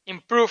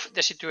improved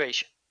the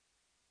situation.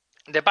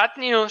 The bad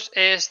news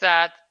is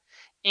that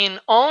in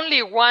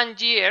only 1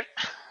 year,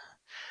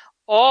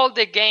 all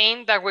the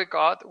gain that we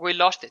got, we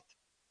lost it.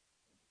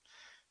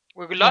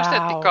 We lost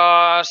it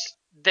because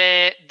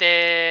the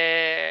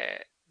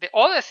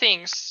other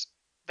things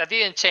that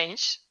didn't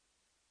change,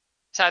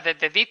 so that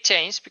they did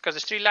change, because the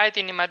street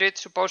lighting in Madrid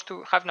is supposed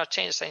to have not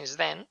changed since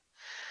then.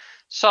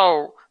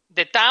 So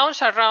the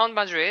towns around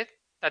Madrid,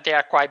 that they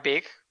are quite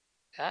big,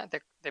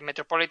 the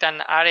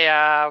metropolitan area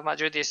of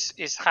Madrid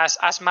has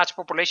as much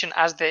population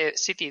as the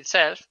city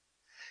itself.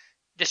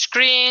 The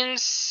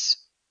screens,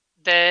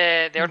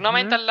 the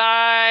ornamental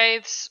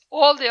lights,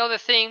 all the other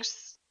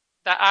things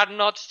that are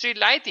not street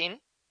lighting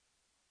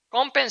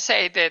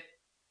compensated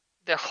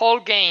the whole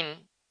gain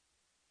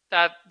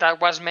that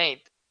was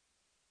made.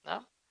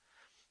 No?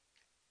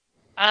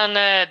 And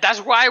that's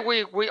why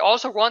we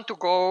also want to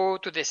go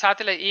to the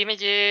satellite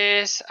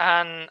images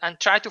and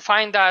try to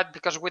find that,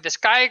 because with the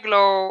sky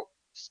glow,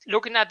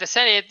 looking at the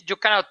zenith, you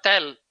cannot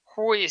tell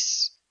who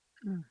is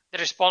the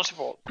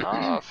responsible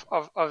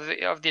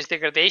of this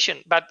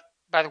degradation. But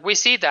we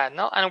see that,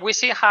 no, and we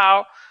see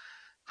how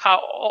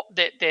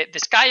the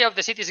sky of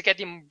the city is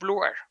getting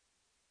bluer,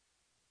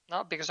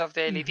 no, because of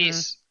the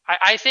LEDs.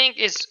 I think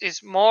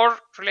is more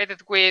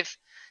related with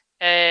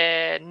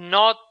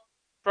not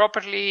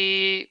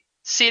properly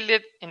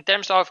sealed in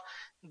terms of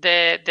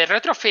the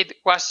retrofit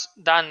was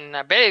done in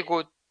a very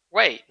good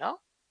way, no,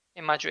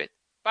 in Madrid.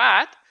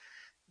 But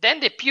then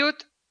they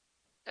put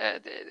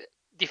the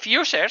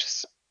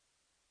diffusers,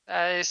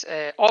 is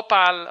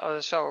opal,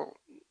 also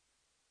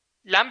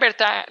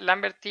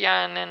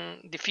Lambertian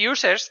and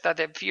diffusers that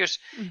diffuse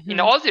in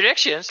all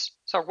directions.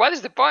 So what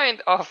is the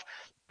point of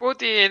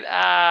putting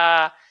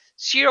a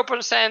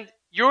 0%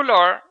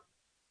 ULOR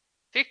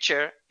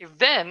fixture if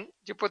then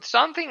you put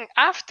something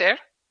after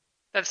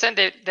that send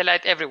the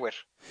light everywhere?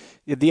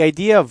 The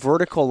idea of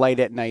vertical light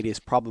at night is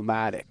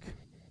problematic,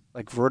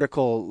 like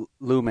vertical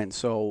lumens.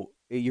 So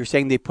you're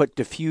saying they put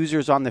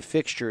diffusers on the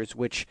fixtures,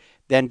 which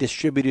then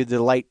distributed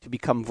the light to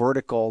become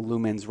vertical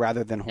lumens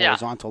rather than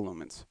horizontal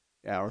lumens.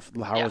 Yeah, or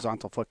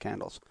horizontal foot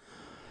candles.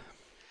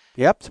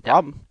 Yep, it's a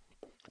problem.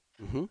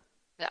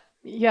 Yeah.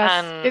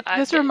 Yes,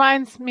 this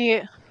reminds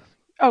me.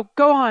 Oh,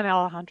 go on,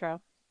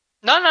 Alejandro.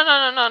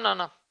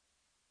 No.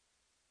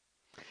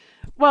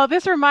 Well,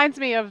 this reminds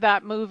me of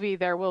that movie,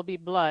 There Will Be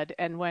Blood,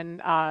 and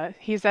when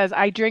he says,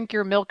 "I drink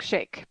your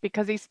milkshake,"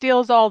 because he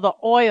steals all the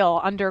oil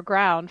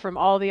underground from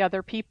all the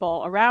other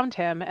people around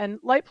him. And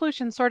light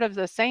pollution is sort of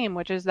the same,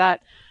 which is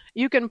that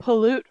you can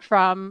pollute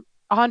from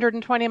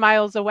 120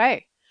 miles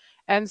away.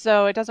 And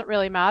so it doesn't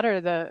really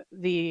matter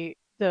the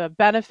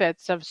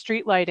benefits of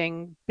street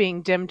lighting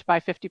being dimmed by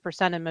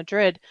 50% in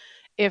Madrid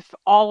if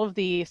all of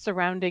the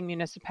surrounding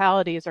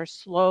municipalities are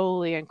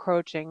slowly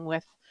encroaching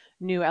with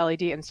new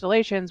LED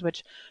installations,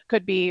 which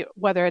could be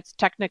whether it's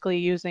technically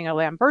using a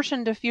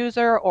Lambertian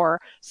diffuser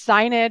or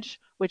signage,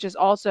 which is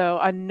also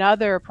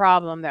another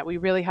problem that we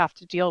really have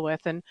to deal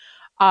with. And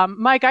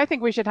Mike, I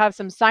think we should have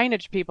some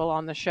signage people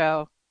on the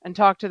show and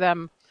talk to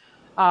them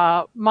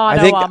mano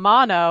a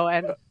mano.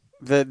 And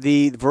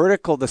the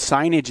vertical, the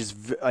signage is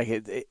like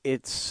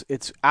it's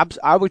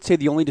I would say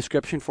the only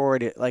description for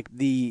it, like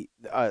the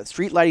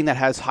street lighting that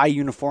has high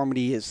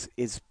uniformity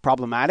is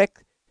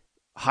problematic.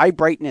 High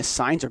brightness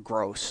signs are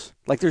gross.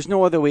 Like there's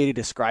no other way to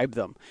describe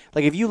them.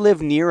 Like if you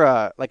live near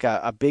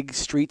a big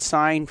street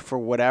sign for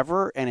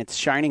whatever and it's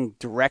shining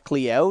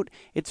directly out,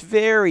 it's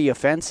very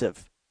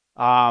offensive.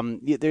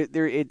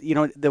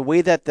 The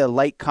way that the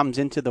light comes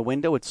into the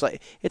window, it's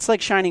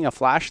like shining a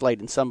flashlight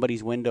in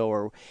somebody's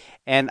window.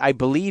 And I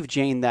believe,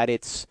 Jane, that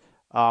it's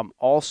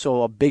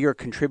also a bigger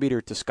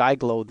contributor to sky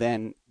glow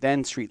than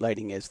street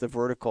lighting is. The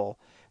vertical,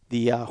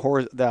 the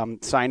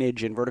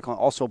signage and vertical,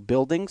 also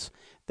buildings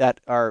that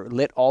are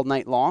lit all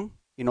night long,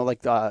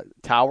 like the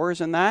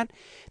towers and that.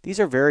 These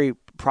are very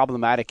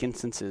problematic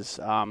instances.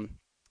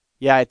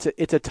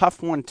 It's a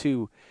tough one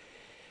to.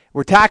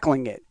 We're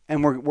tackling it,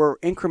 and we're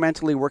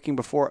incrementally working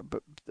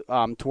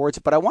towards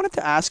it. But I wanted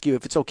to ask you,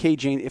 if it's okay,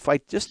 Jane, if I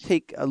just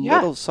take a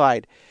little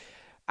side.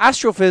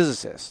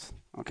 Astrophysicist,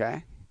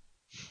 okay?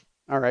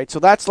 All right, so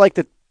that's like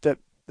the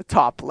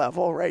top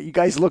level, right? You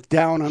guys look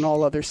down on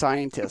all other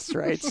scientists,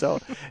 right? So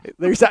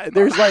there's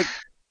like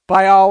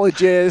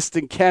biologists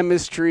and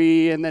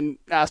chemistry, and then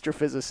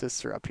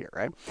astrophysicists are up here,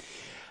 right?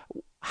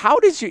 How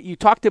does you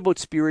talked about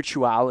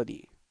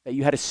spirituality, that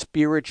you had a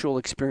spiritual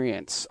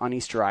experience on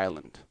Easter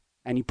Island,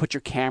 and you put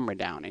your camera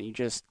down, and you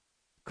just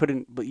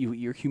couldn't, but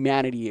your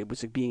humanity, it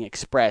was being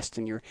expressed,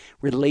 and your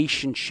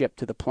relationship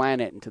to the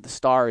planet and to the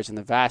stars and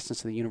the vastness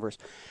of the universe.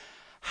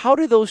 How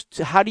do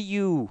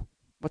you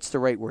what's the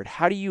right word?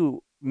 How do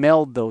you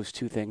meld those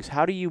two things?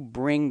 How do you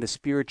bring the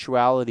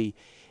spirituality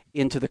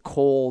into the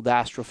cold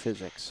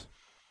astrophysics?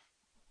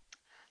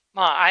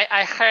 Well,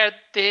 I heard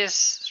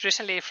this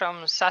recently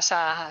from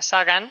Sasha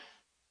Sagan,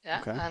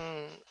 Okay.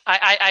 And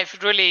I've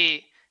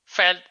really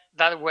felt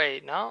that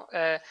way. No,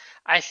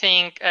 I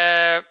think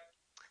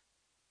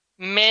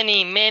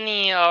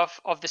many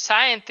of the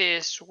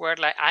scientists were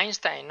like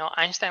Einstein. No,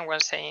 Einstein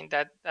was saying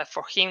that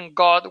for him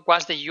God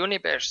was the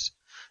universe.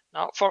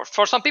 No,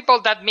 for some people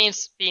that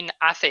means being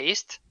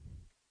atheist.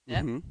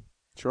 Yeah? Mm-hmm.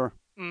 Sure.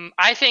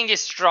 I think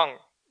it's wrong.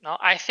 No,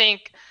 I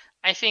think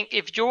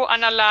if you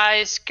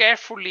analyze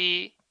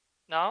carefully,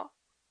 no,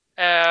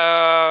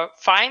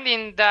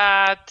 finding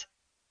that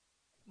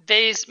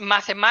there is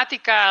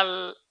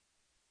mathematical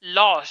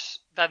laws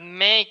that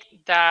make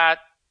that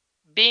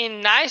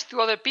being nice to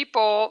other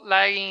people,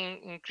 like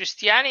in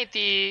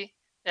Christianity,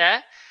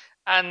 yeah,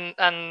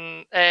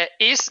 and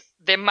is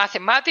the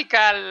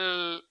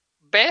mathematical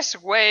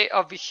best way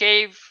of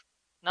behave,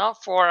 no,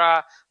 for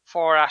a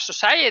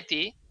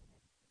society.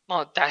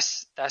 Oh,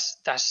 that's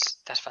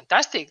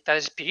fantastic. That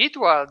is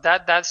spiritual.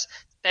 That's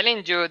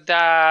telling you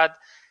that,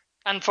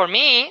 and for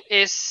me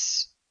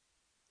is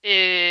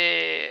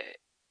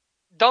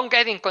don't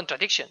get in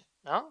contradiction.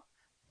 No,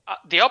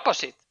 the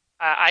opposite.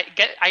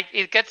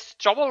 It gets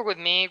trouble with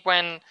me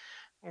when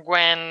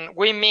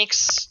we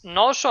mix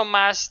not so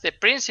much the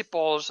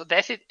principles,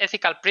 the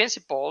ethical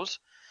principles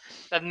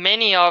that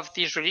many of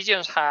these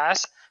religions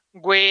has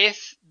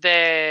with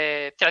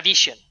the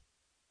tradition.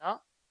 No?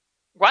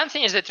 One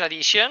thing is the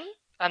tradition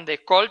and the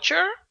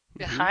culture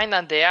behind,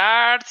 and the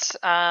arts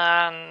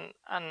and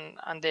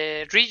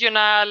the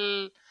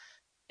regional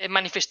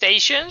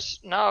manifestations,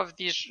 of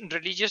this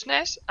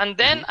religiousness, and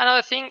then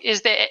another thing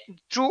is the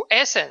true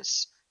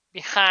essence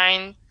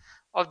behind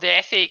of the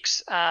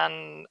ethics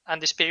and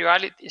the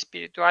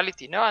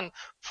spirituality. And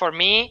for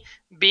me,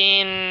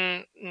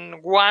 being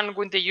one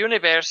with the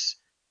universe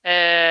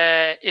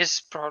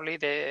is probably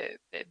the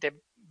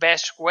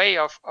best way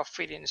of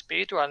feeling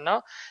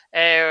spiritual.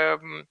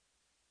 And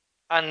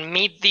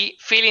me the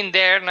feeling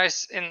there, in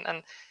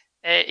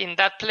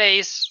that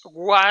place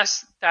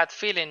was that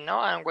feeling.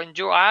 And when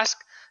you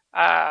ask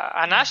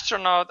an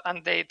astronaut,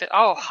 and they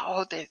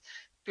how they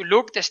to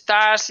look the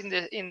stars in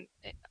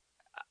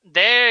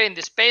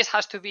the space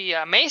has to be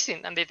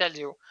amazing, and they tell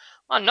you,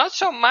 well, not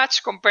so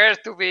much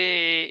compared to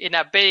be in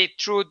a very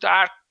true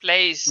dark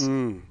place.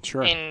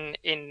 Sure. in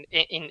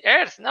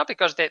Earth,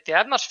 because the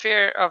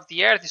atmosphere of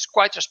the Earth is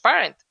quite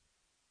transparent.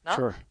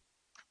 Sure.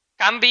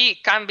 Can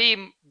be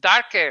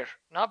darker,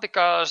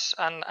 because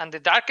and the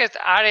darkest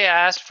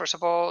areas, first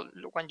of all,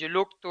 when you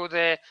look to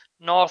the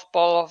North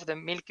Pole of the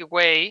Milky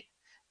Way,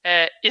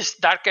 is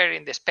darker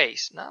in the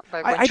space.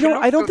 But when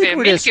I don't think the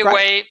we're Milky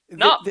Way,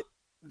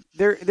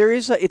 there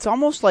is it's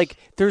almost like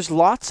there's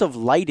lots of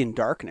light in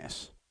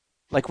darkness.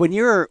 Like when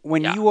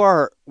you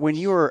are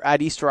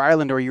at Easter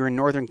Island, or you're in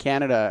northern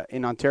Canada,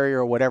 in Ontario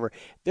or whatever,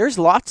 there's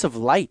lots of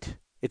light.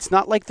 It's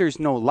not like there's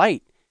no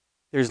light.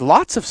 There's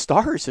lots of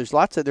stars.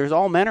 There's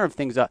all manner of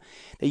things that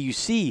you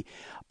see.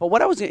 But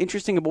what was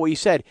interesting about what you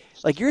said,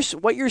 like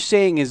what you're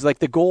saying is like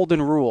the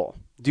golden rule: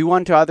 do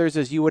unto others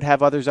as you would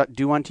have others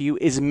do unto you,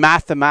 is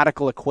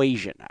mathematical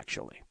equation.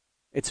 Actually,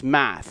 it's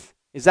math.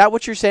 Is that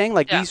what you're saying?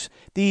 Like these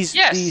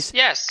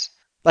yes.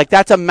 Like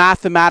that's a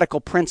mathematical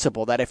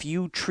principle that if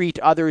you treat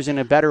others in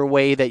a better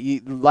way, that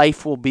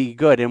life will be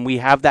good. And we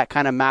have that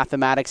kind of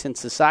mathematics in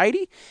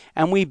society,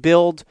 and we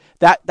build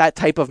that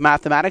type of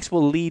mathematics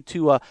will lead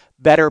to a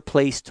better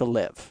place to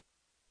live.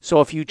 So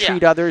if you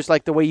treat others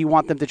like the way you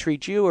want them to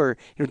treat you, or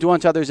do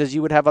unto others as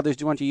you would have others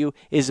do unto you,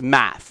 is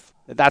math.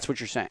 That's what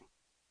you're saying.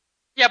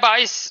 Yeah, but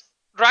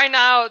right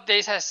now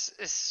there's a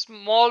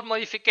small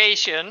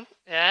modification.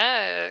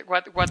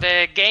 What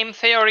the game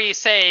theory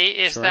say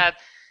is that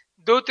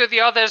do to the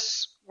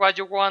others what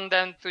you want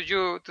them to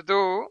do.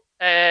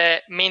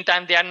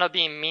 Meantime, they are not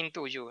being mean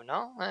to you,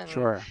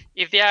 And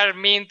if they are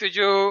mean to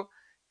you,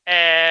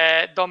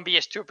 don't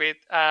be stupid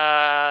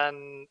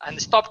and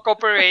stop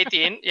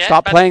cooperating.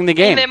 Stop playing the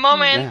game.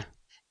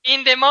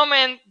 In the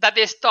moment that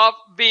they stop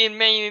being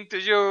mean to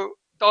you,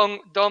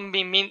 don't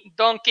be mean.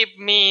 Don't keep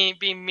me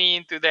being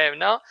mean to them.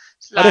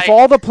 But if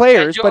all the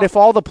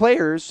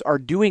players are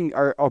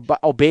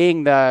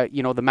obeying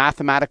the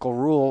mathematical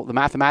rule, the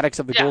mathematics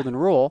of the golden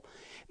rule,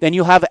 then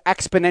you'll have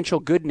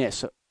exponential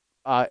goodness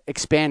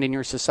expand in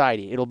your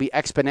society. It'll be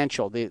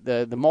exponential.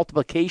 The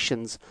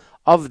multiplications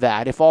of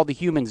that, if all the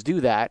humans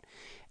do that,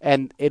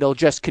 and it'll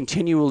just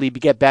continually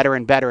get better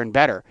and better and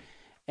better.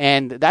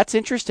 And that's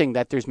interesting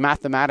that there's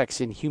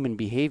mathematics in human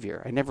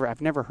behavior.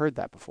 I've never heard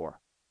that before.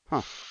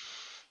 Huh.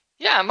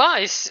 Yeah,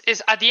 but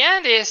it's at the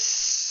end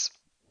is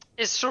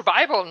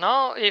survival,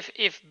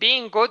 If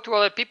being good to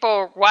other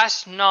people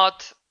was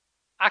not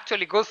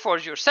actually good for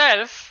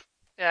yourself,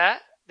 the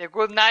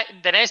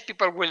nice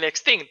people will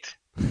extinct.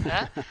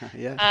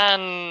 Yes.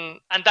 And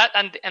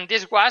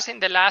this was in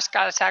the last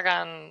Carl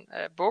Sagan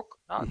book.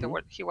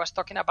 He was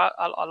talking about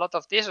a lot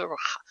of this.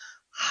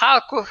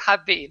 How could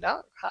have been?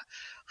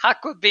 How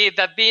could be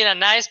that being a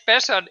nice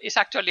person is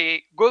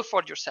actually good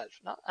for yourself?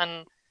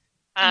 And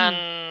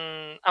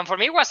for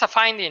me it was a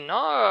finding.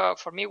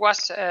 For me it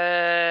was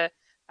a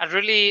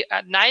really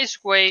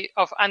nice way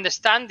of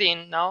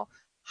understanding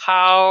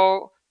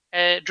how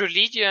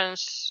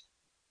religions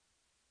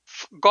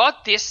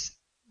got this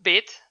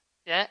bit,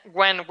 Yeah,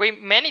 when we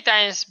many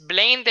times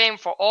blame them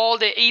for all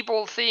the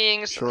evil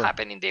things that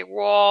happen in the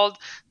world,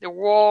 the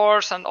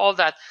wars and all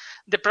that.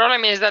 The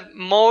problem is that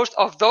most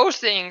of those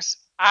things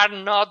are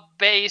not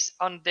based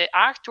on the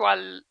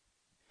actual.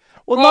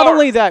 Well, not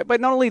only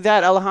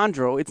that,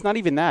 Alejandro, it's not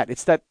even that.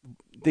 It's that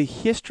the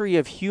history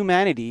of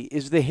humanity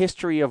is the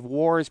history of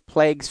wars,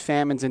 plagues,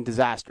 famines, and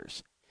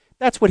disasters.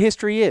 That's what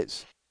history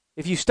is.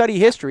 If you study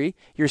history,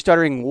 you're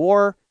studying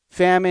war,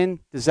 famine,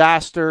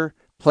 disaster,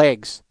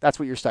 plagues. That's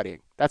what you're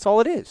studying. That's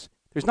all it is.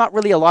 There's not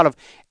really a lot of,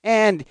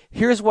 and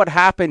here's what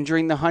happened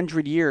during the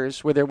 100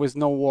 years where there was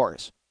no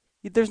wars.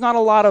 There's not a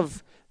lot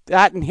of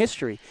that in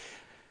history.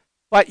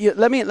 But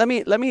let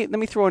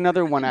me throw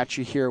another one at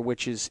you here,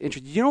 which is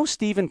interesting. You know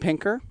Steven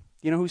Pinker?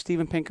 You know who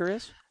Steven Pinker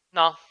is?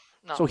 No.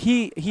 So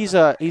he's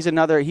a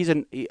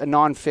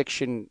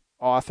nonfiction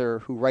author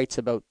who writes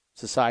about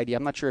society.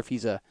 I'm not sure if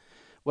he's a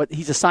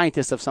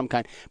scientist of some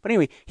kind. But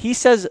anyway, he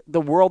says the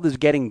world is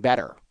getting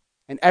better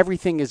and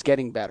everything is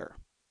getting better.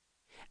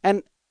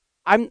 And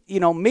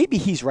maybe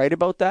he's right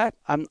about that.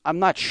 I'm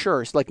not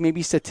sure. It's like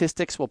maybe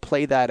statistics will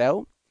play that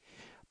out.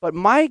 But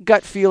my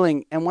gut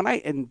feeling,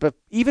 but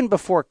even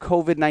before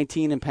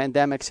COVID-19 and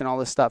pandemics and all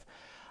this stuff,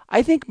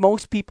 I think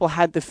most people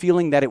had the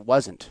feeling that it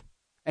wasn't.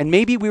 And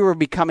maybe we were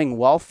becoming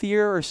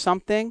wealthier or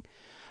something.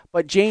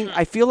 But Jane,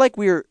 I feel like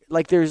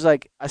there's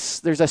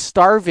a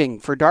starving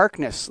for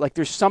darkness. Like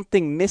there's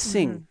something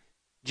missing,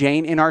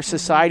 Jane, in our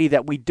society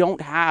that we don't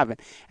have.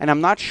 And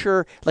I'm not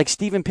sure, like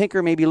Steven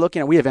Pinker may be looking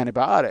at, we have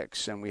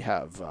antibiotics and we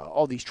have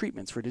all these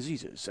treatments for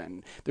diseases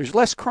and there's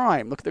less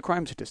crime. Look at the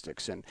crime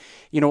statistics and,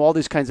 all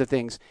these kinds of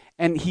things.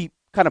 And he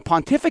kind of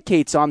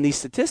pontificates on these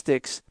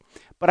statistics.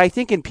 But I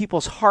think in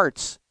people's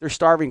hearts, they're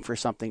starving for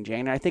something,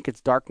 Jane. And I think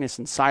it's darkness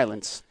and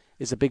silence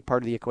is a big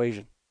part of the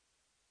equation.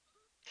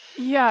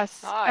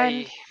 Yes.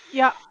 And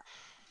yeah,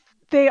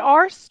 they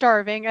are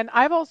starving. And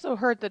I've also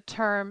heard the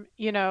term,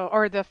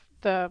 or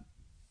the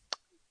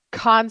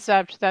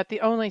concept that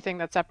the only thing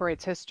that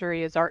separates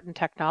history is art and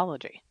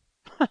technology.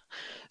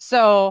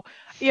 So,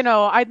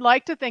 I'd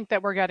like to think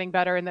that we're getting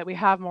better and that we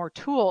have more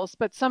tools,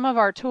 but some of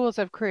our tools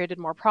have created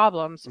more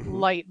problems,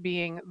 light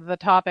being the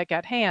topic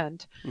at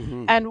hand.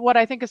 And what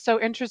I think is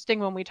so interesting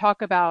when we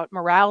talk about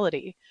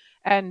morality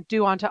and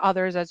do unto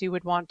others as you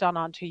would want done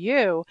unto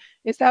you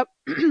is that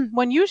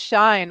when you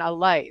shine a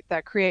light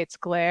that creates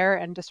glare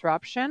and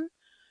disruption,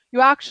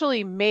 you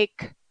actually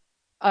make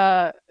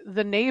the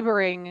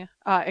neighboring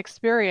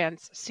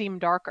experience seem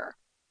darker.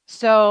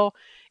 So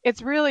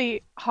it's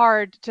really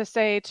hard to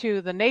say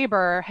to the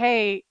neighbor,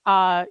 hey,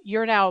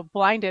 you're now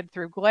blinded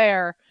through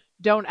glare.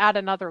 Don't add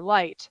another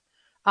light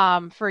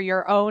for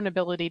your own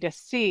ability to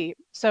see.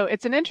 So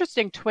it's an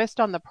interesting twist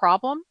on the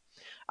problem,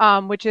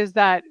 which is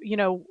that,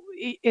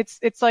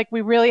 it's like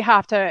we really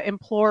have to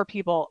implore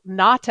people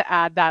not to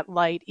add that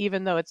light,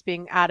 even though it's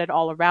being added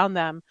all around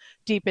them,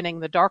 deepening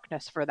the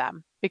darkness for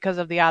them because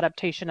of the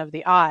adaptation of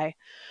the eye.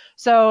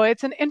 So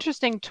it's an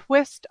interesting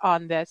twist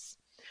on this.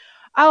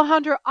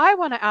 Alejandro, I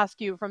want to ask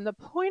you from the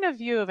point of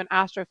view of an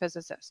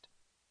astrophysicist,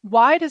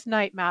 why does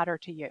night matter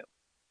to you?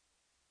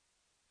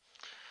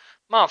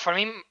 Well, for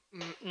me,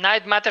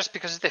 night matters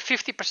because it's the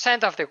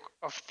 50% of the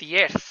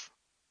Earth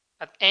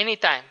at any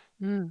time.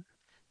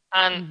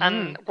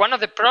 And one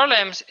of the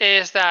problems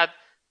is that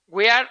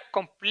we are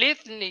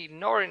completely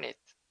ignoring it.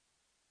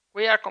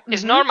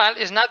 It's normal,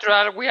 it's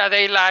natural. We are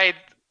daylight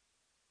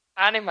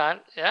animal,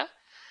 yeah.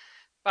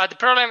 But the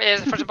problem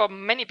is, first of all,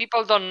 many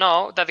people don't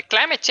know that the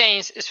climate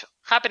change is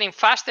happening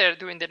faster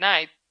during the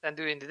night than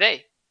during the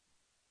day.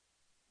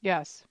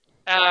 Yes.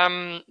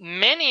 All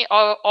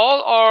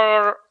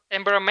our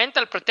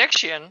environmental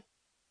protection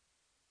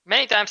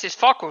many times is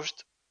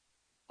focused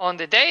on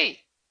the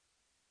day.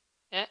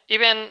 Yeah?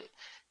 Even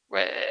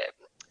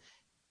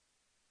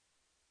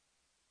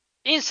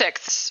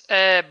insects,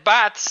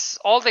 bats,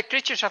 all the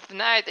creatures of the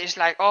night is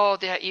like, oh,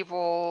 they are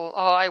evil.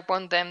 Oh, I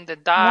want them to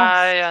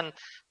die. Yes.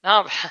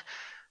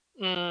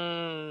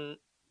 And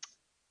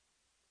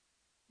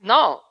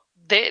no,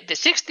 the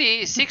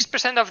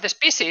 66% of the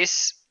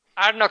species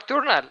are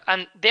nocturnal,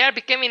 and they are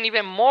becoming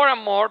even more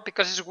and more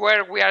because it's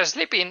where we are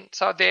sleeping.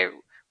 So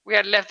we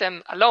are left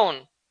them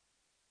alone.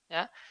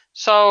 Yeah.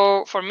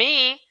 So for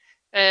me,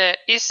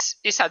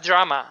 it's a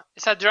drama.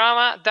 It's a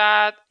drama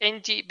that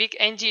big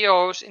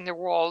NGOs in the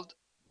world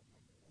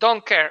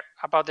don't care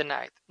about the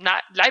night.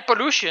 Light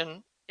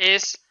pollution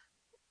is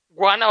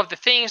one of the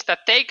things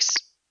that takes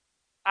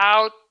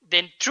out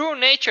the true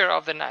nature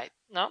of the night.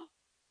 No.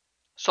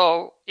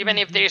 So even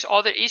if there is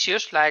other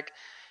issues like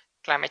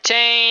climate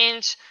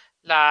change,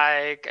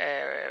 like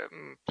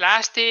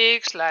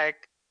plastics,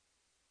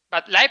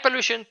 but light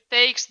pollution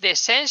takes the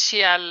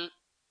essential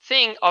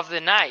thing of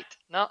the night,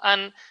 no?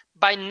 And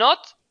by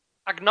not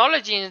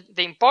acknowledging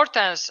the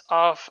importance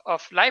of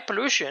light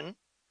pollution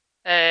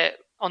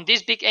on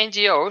these big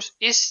NGOs,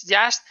 is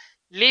just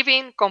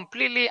leaving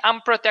completely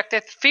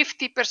unprotected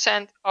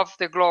 50% of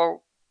the globe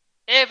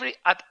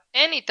at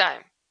any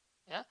time.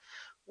 Yeah,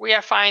 we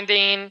are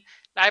finding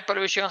light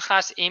pollution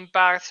has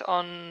impacts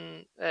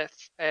on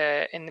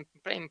in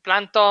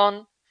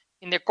plankton,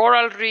 in the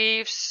coral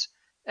reefs,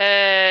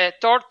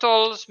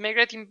 turtles,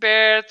 migrating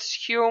birds,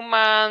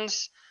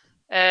 humans,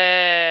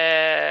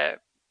 and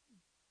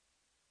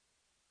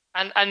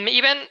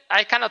even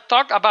I cannot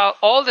talk about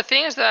all the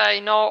things that I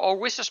know or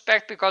we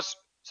suspect because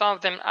some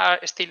of them are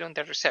still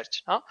under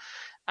research, no?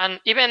 And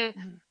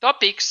even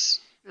topics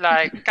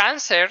like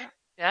cancer,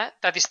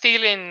 that is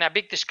still in a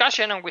big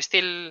discussion, and we're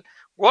still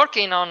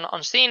working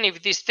on seeing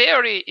if this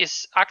theory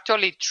is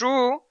actually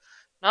true,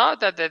 no?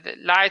 That the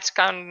lights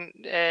can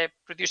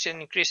produce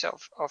an increase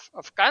of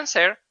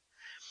cancer,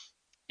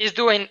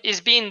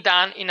 is being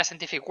done in a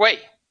scientific way,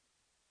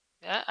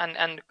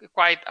 and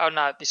quite on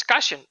a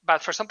discussion.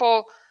 But for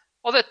example,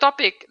 other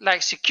topic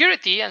like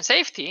security and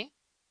safety,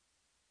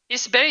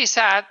 it's very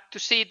sad to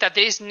see that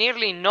there is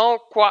nearly no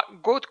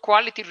good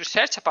quality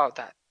research about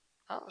that.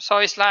 So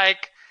it's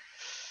like,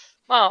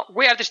 well,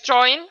 we are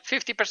destroying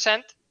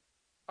 50%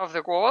 of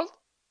the world,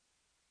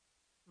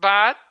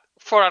 but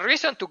for a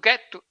reason to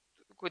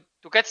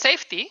get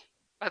safety,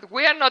 but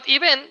we are not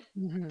even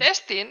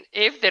testing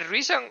if the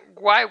reason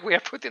why we are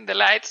putting the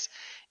lights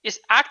is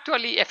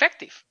actually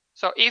effective.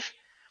 So if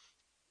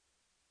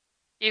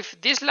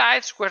these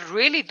lights were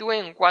really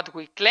doing what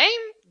we claim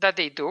that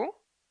they do,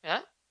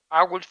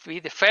 I would be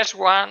the first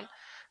one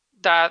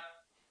that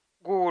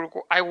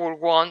I would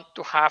want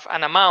to have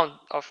an amount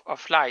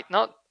of light,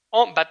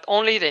 but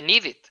only the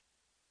needed.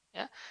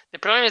 The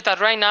problem is that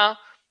right now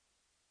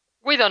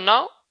we don't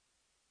know,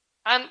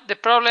 and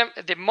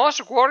the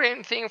most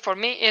worrying thing for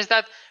me is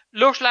that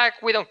looks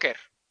like we don't care,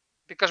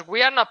 because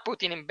we are not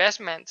putting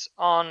investments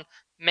on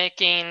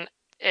making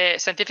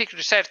scientific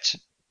research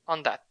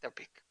on that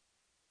topic.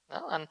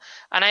 And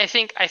I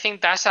think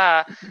that's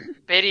a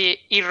very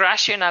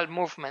irrational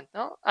movement,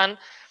 and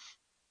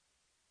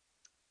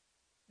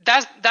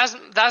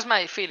that's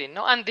my feeling,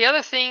 And the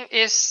other thing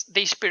is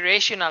the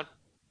inspirational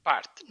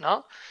part,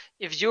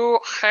 If you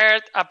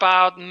heard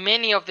about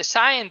many of the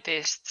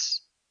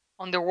scientists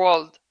on the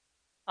world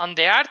and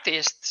the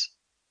artists,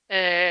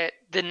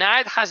 the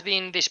night has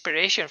been the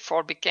inspiration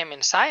for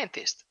becoming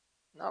scientists.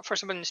 For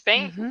example, in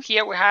Spain,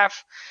 here we have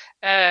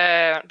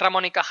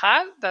Ramon y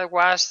Cajal, that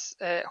was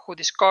who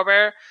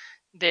discovered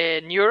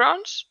the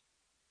neurons,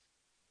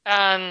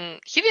 and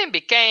he didn't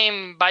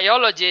become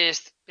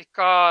biologist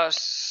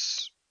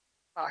because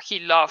he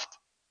loved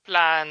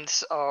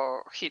plants,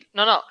 or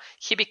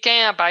he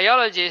became a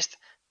biologist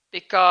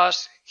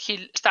because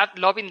he started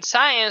loving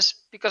science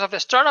because of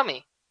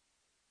astronomy.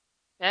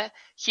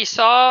 He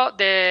saw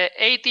the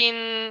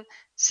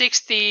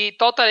 1860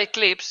 total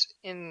eclipse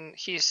in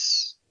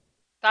his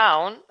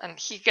town, and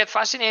he got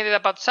fascinated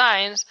about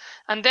science,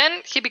 and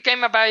then he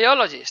became a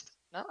biologist.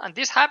 And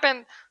this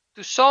happened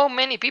to so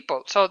many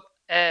people. So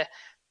the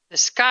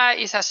sky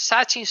is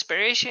such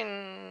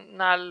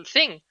inspirational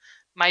thing.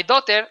 My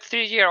daughter,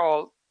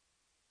 3-year-old,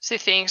 she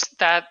thinks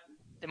that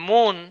the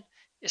moon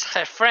is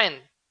her friend.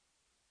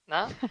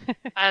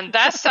 And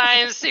that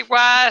science, it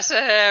was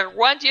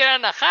 1 year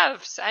and a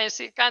half, science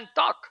it can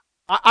talk.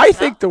 I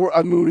think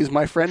the moon is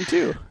my friend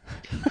too.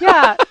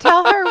 Yeah,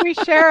 tell her we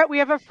share it. We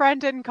have a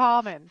friend in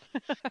common.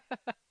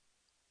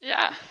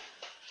 Yeah.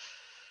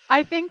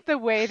 I think the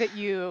way that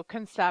you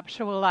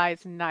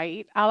conceptualize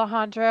night,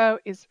 Alejandro,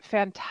 is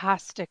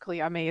fantastically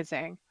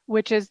amazing,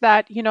 which is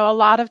that, a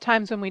lot of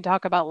times when we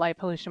talk about light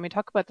pollution, we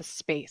talk about the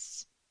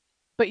space,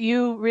 but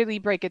you really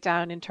break it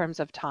down in terms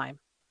of time.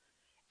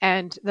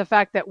 And the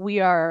fact that we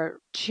are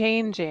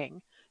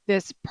changing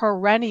this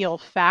perennial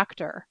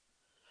factor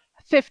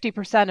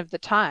 50% of the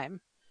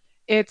time,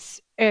 it's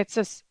a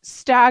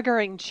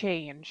staggering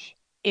change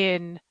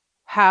in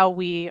how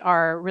we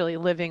are really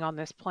living on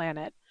this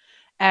planet.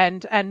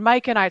 And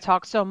Mike and I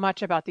talk so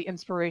much about the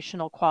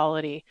inspirational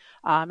quality,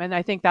 and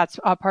I think that's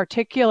a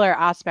particular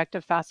aspect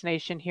of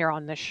fascination here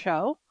on this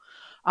show,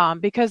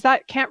 because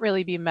that can't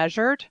really be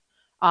measured.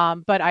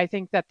 But I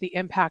think that the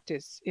impact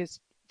is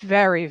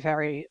very,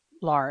 very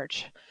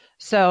large.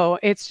 So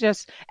it's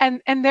just,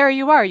 and there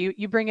you are.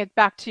 You bring it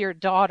back to your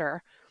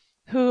daughter,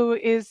 who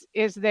is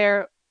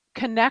there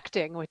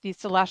connecting with these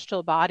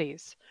celestial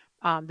bodies,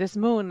 this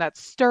moon that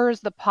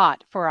stirs the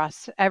pot for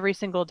us every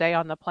single day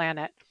on the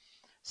planet.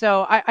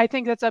 So I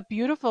think that's a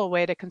beautiful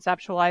way to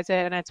conceptualize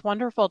it, and it's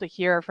wonderful to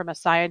hear from a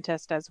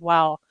scientist as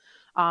well,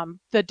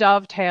 the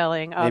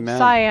dovetailing of Amen.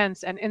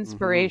 science and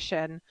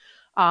inspiration,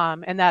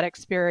 and that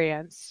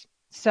experience.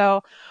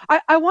 So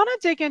I want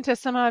to dig into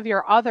some of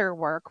your other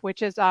work,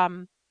 which is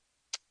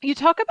you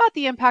talk about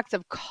the impacts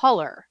of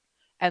color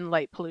and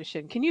light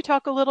pollution. Can you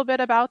talk a little bit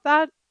about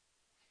that?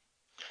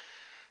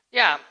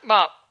 Yeah,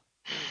 well,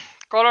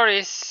 color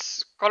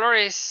is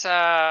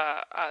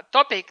a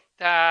topic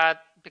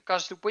that,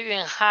 because we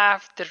didn't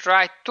have the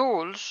right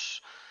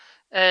tools,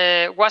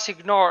 was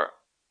ignored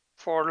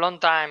for a long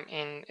time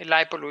in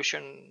light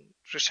pollution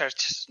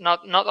research.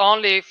 Not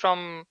only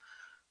from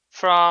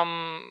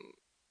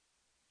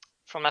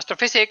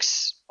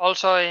astrophysics,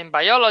 also in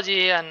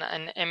biology and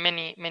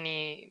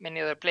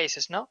many other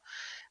places,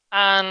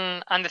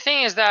 And the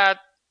thing is that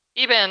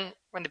even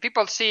when the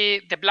people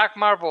see the black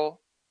marble,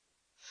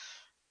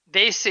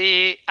 they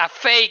see a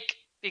fake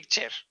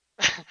picture.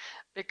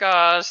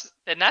 because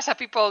the NASA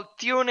people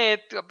tune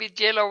it to a bit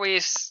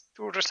yellowish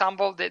to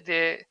resemble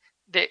the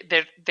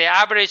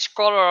average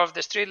color of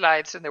the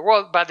streetlights in the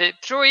world, but the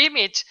true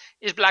image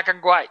is black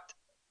and white.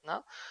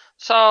 No,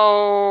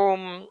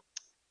 so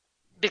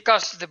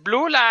because the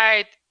blue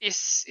light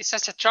is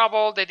such a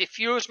trouble, they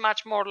diffuse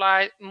much more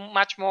light,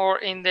 much more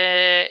in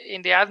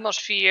the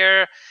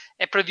atmosphere,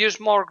 produce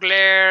more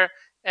glare,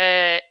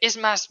 is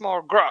much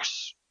more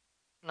gross.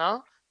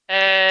 No.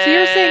 So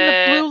you're saying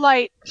the blue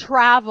light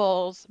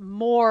travels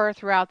more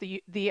throughout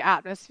the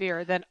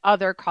atmosphere than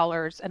other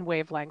colors and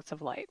wavelengths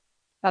of light.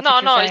 That's no,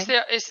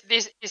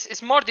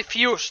 it's more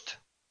diffused,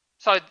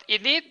 so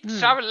it needs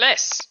travel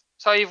less.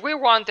 So if we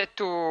wanted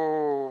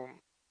to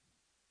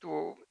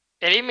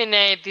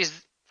eliminate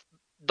these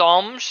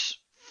domes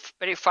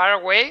very far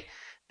away,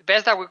 the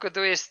best that we could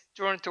do is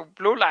turn to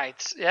blue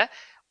lights. Yeah.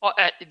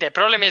 The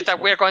problem is that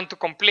we're going to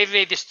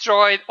completely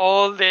destroy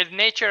all the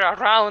nature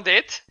around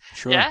it.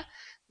 Sure. Yeah.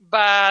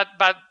 But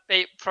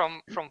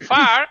from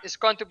far, it's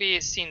going to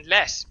be seen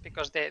less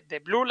because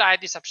the blue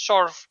light is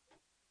absorbed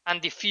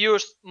and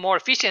diffused more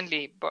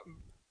efficiently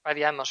by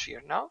the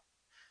atmosphere. No.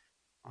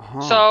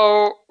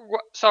 So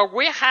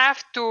we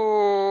have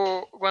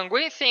to, when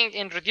we think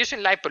in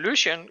reducing light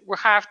pollution, we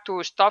have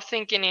to stop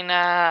thinking in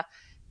a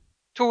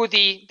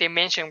 2D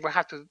dimension. We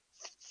have to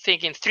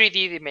think in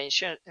 3D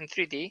dimension, in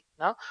 3D.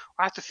 No,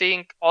 we have to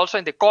think also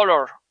in the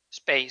color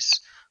space.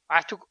 I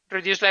have to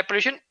reduce light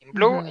pollution in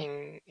blue,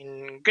 in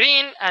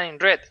green, and in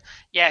red.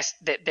 Yes,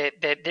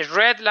 the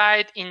red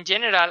light in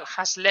general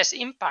has less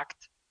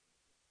impact,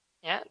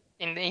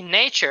 in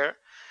nature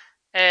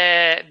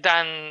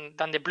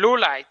than the blue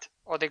light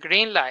or the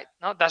green light.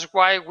 No, that's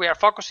why we are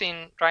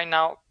focusing right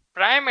now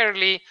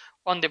primarily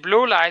on the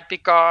blue light,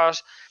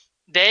 because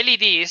the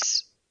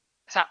LEDs,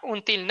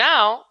 until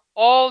now,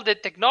 all the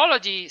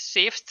technology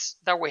shifts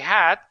that we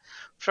had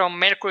from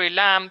mercury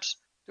lamps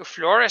to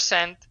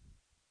fluorescent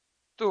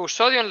to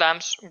sodium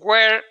lamps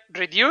were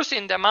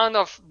reducing the amount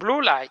of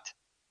blue light.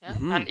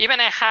 And even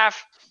I have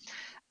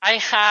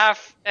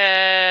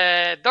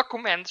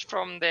documents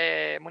from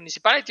the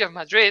municipality of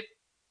Madrid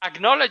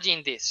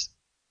acknowledging this,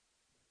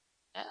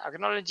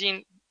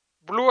 acknowledging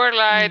bluer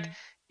light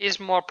is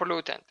more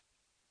pollutant.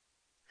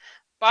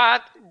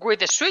 But with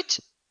the switch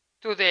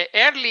to the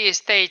early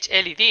stage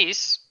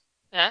LEDs,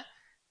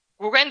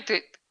 we went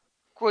to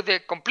the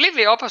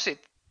completely opposite.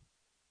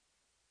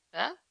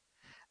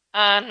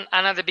 And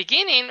at the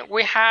beginning,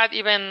 we had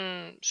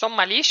even some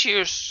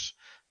malicious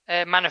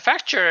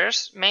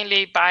manufacturers,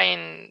 mainly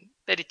buying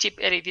very cheap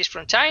LEDs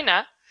from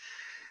China,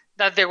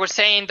 that they were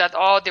saying that,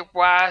 there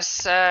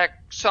was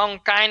some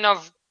kind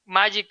of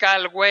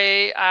magical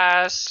way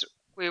as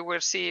we will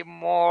see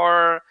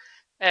more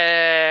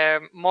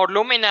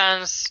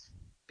luminance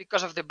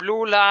because of the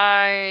blue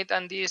light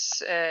and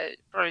this.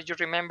 Probably you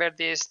remember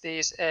this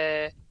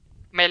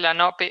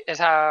melanopic.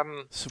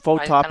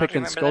 Photopic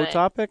and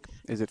scotopic?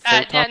 Is it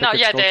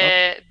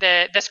photopic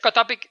the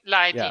scotopic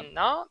lighting,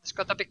 no? The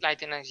scotopic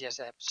lighting, yes.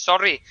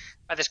 Sorry,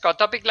 but the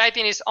scotopic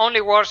lighting is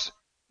only works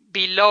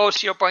below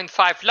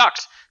 0.5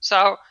 lux.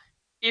 So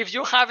if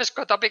you have a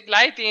scotopic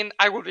lighting,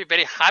 I would be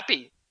very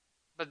happy.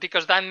 But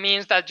because that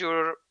means that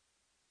your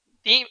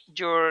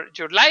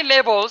light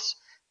levels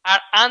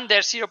are under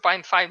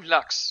 0.5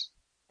 lux.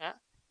 Yeah?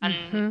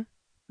 And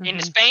in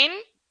Spain,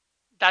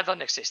 that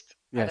don't exist.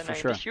 Yeah, I don't know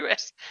sure. in the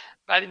US,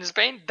 but in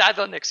Spain that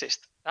don't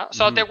exist. No?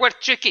 So they were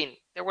tricking.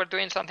 They were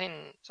doing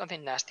something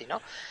nasty.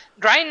 No.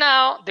 Right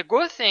now, the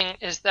good thing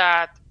is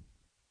that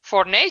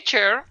for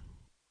nature,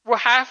 we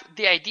have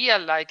the ideal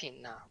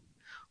lighting now.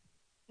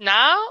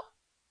 Now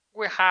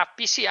we have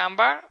PC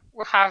amber.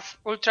 We have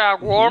ultra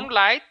warm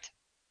light,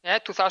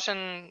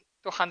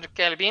 2200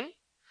 Kelvin.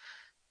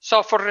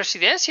 So for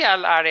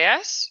residential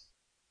areas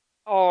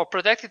or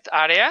protected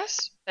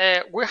areas,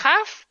 we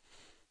have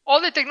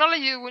all the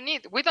technology we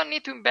need. We don't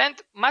need to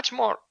invent much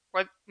more.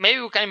 Well,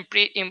 maybe we can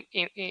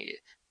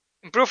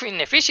improve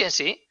in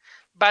efficiency,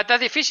 but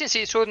that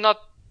efficiency should not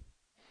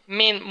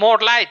mean more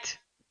light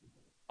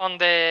on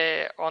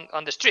the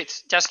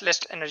streets, just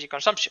less energy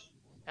consumption.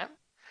 Yeah?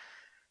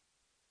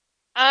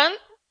 And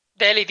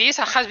the LEDs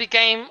has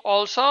become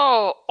also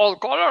all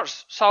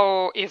colors.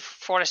 So if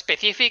for a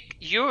specific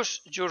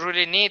use you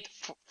really need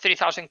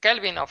 3000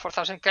 Kelvin or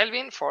 4000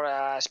 Kelvin for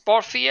a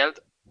sport field,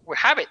 we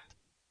have it.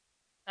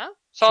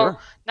 So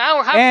now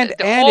we have and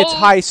it's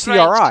high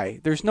CRI.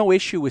 There's no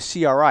issue with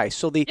CRI.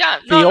 So the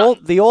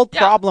old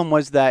problem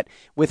was that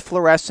with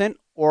fluorescent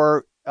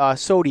or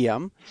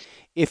sodium,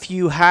 if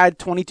you had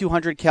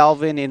 2200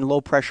 Kelvin in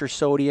low pressure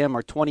sodium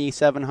or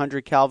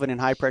 2700 Kelvin in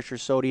high pressure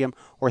sodium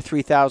or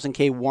 3000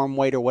 K warm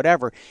white or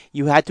whatever,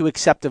 you had to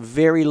accept a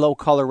very low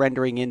color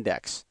rendering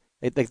index.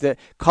 The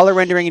color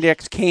rendering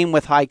index came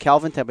with high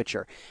Kelvin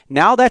temperature.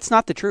 Now that's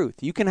not the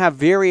truth. You can have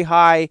very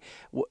high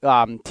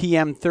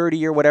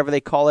TM30 or whatever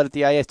they call it at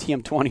the IS,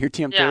 TM20 or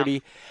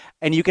TM30,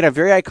 and you can have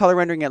very high color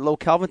rendering at low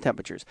Kelvin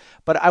temperatures.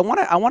 But I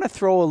want to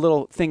throw a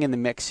little thing in the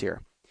mix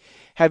here.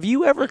 Have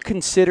you ever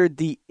considered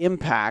the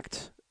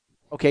impact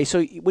Okay,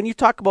 so when you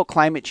talk about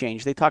climate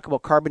change, they talk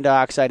about carbon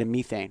dioxide and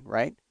methane,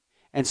 right?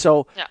 And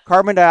so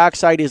carbon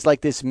dioxide is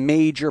like this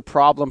major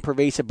problem,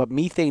 pervasive, but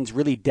methane's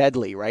really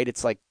deadly, right?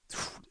 It's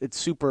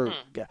super.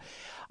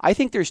 I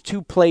think there's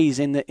two plays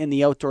in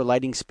the outdoor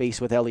lighting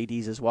space with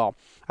LEDs as well.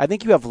 I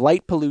think you have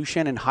light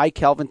pollution and high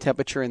Kelvin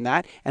temperature in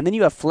that, and then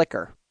you have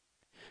flicker.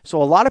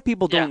 So a lot of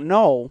people don't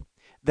know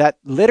that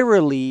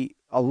literally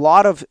a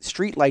lot of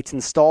streetlights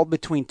installed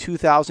between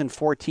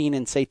 2014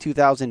 and say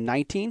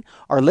 2019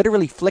 are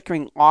literally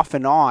flickering off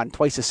and on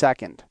twice a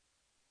second.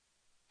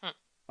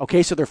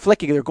 Okay, so they're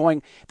flicking.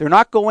 They're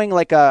not going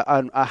like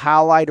a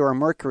halide or a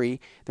mercury.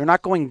 They're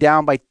not going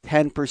down by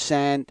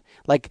 10%.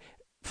 Like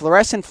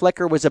fluorescent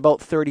flicker was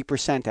about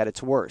 30% at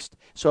its worst.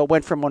 So it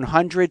went from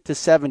 100 to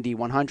 70,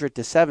 100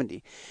 to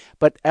 70.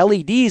 But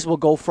LEDs will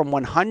go from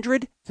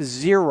 100 to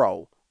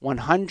 0,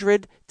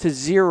 100 to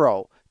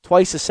 0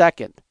 twice a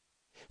second.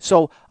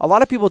 So a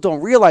lot of people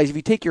don't realize if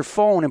you take your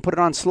phone and put it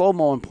on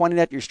slow-mo and point it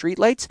at your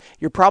streetlights,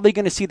 you're probably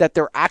going to see that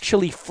they're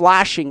actually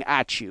flashing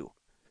at you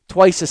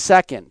twice a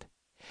second.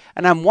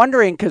 And I'm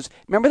wondering, because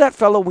remember that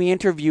fellow we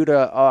interviewed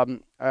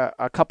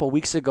a couple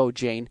weeks ago,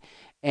 Jane,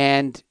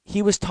 and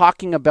he was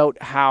talking about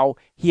how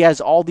he has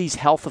all these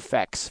health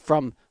effects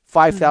from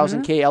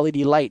 5,000K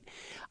LED light.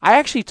 I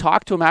actually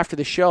talked to him after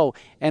the show,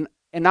 and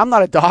I'm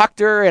not a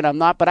doctor,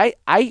 but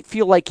I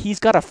feel like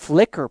he's got a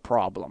flicker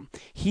problem.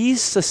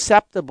 He's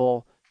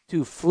susceptible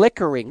to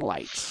flickering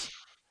lights,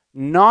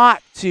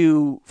 not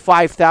to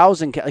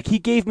 5,000. Like he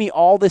gave me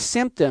all the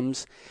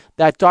symptoms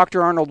that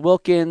Dr. Arnold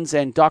Wilkins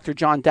and Dr.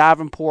 John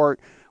Davenport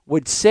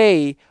would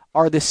say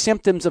are the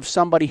symptoms of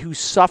somebody who's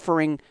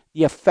suffering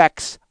the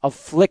effects of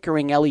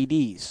flickering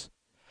LEDs.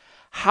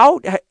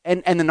 And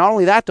then not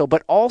only that though,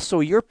 but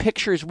also your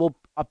pictures will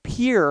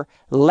appear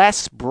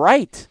less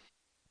bright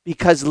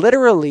because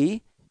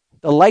literally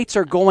the lights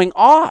are going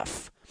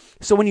off.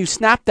 So when you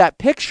snap that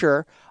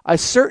picture, a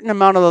certain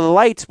amount of the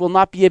lights will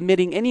not be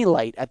emitting any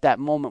light at that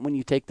moment when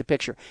you take the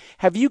picture.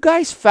 Have you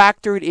guys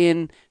factored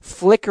in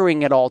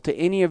flickering at all to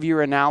any of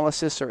your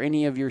analysis or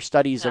any of your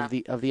studies of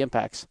the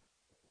impacts?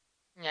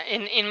 Yeah,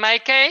 in my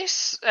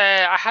case,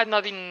 I had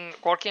not been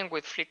working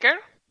with flicker,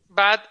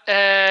 but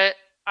I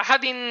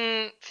have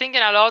been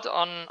thinking a lot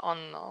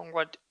on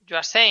what you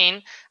are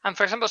saying. And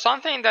for example,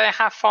 something that I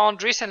have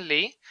found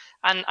recently,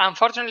 and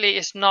unfortunately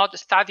is not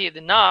studied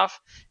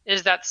enough,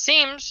 is that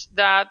seems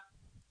that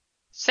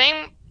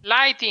same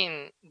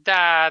lighting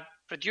that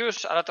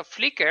produce a lot of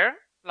flicker,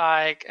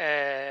 like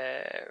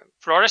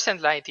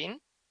fluorescent lighting,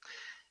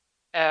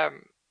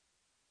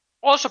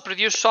 also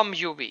produce some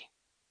UV.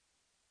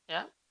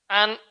 Yeah,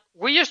 and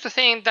we used to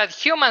think that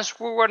humans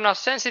we were not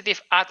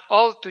sensitive at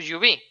all to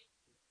UV,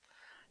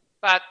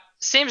 but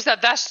seems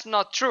that that's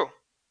not true.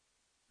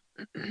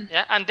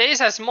 Yeah, and there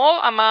is a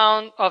small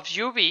amount of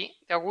UV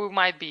that we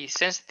might be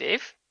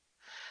sensitive,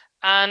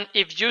 and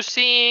if you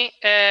see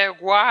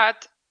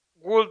what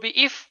will be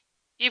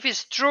if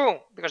it's true,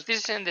 because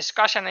this is in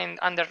discussion and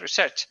under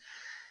research,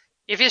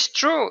 if it's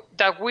true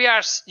that we are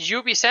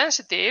UV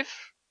sensitive,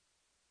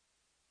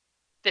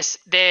 the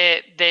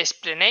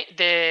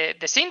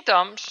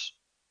symptoms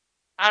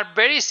are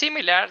very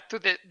similar to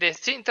the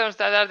symptoms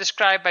that are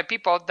described by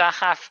people that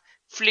have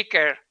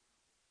flicker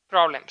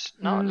problems,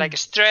 no, like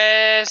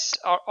stress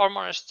or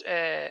almost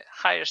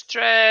higher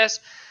stress.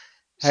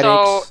 Headaches.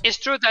 So it's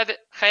true that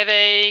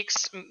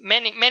headaches,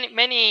 many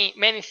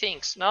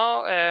things,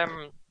 no.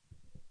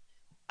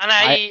 And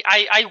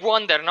I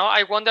wonder, no,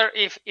 I wonder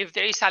if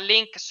there is a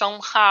link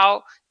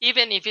somehow,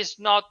 even if it's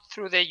not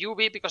through the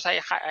UV, because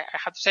I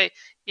have to say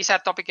it's a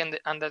topic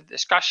under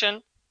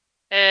discussion.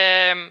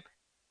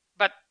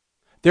 But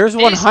there's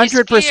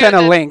 100%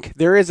 a link.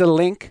 There is a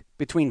link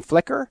between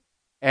flicker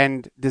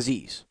and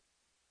disease.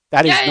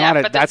 That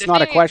is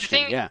not a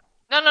question. No.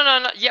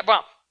 Yeah,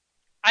 well,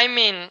 I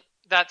mean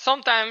that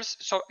sometimes,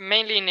 so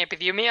mainly in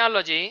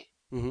epidemiology,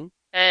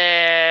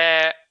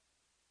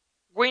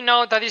 we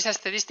know that is a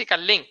statistical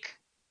link,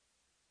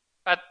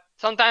 but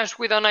sometimes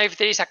we don't know if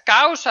there is a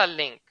causal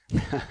link.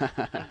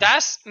 And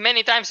that's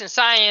many times in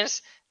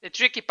science the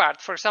tricky part.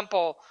 For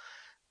example,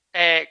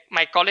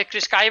 my colleague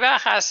Chris Kaiba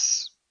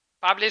has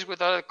published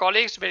with other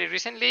colleagues very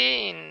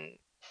recently,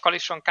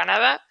 colleagues from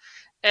Canada,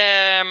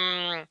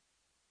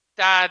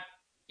 that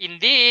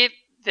indeed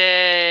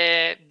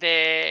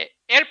the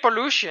air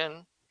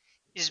pollution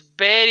is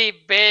very,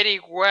 very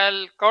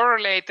well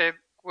correlated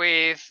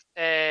with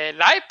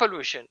light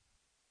pollution.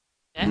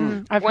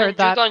 Yeah? I've heard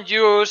that.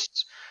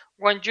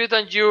 When you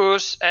don't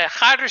use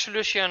high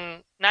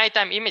resolution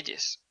nighttime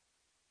images.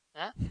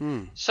 Yeah?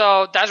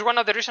 So that's one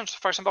of the reasons,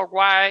 for example,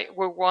 why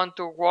we want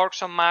to work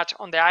so much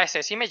on the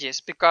ISS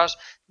images, because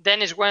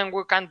then is when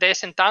we can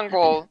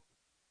disentangle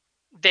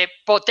the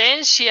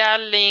potential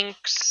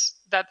links,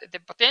 the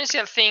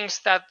potential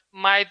things that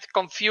might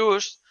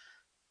confuse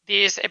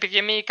these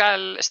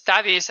epidemiological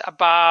studies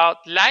about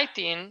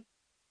lighting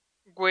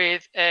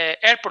with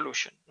air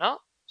pollution, no?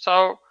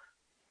 So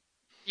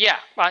yeah,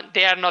 but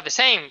they are not the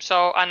same.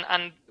 So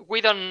and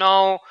we don't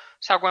know.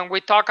 So when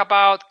we talk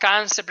about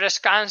cancer,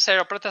 breast cancer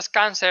or prostate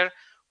cancer,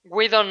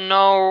 we don't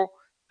know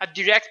a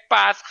direct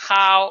path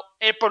how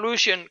air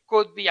pollution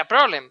could be a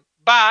problem,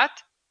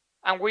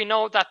 and we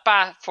know that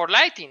path for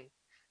lighting.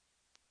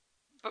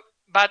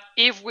 But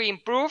if we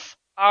improve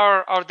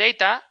our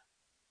data,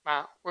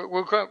 we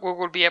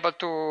will be able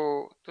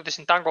to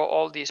disentangle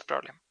all these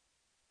problems.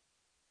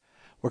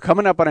 We're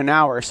coming up on an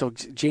hour, so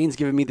Jane's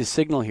giving me the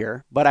signal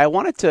here, but I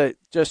wanted to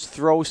just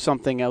throw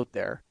something out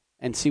there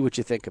and see what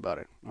you think about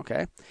it,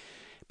 okay?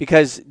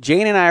 Because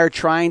Jane and I are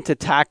trying to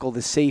tackle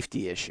the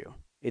safety issue.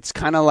 It's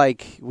kind of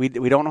like we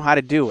don't know how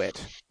to do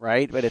it,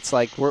 right? But it's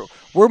like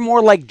we're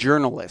more like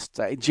journalists.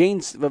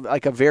 Jane's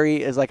like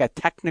a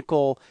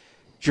technical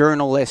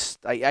journalist.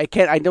 I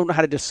don't know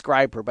how to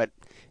describe her, but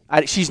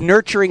she's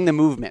nurturing the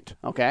movement,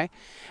 okay?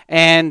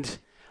 And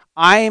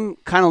I'm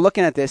kind of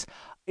looking at this.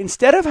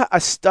 Instead of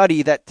a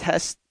study that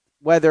tests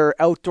whether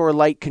outdoor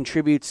light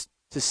contributes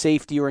to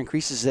safety or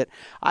increases it,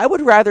 I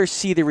would rather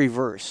see the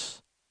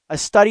reverse. A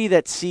study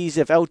that sees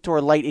if outdoor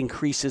light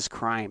increases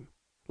crime.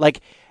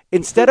 Like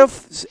instead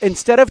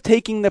of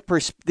taking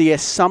the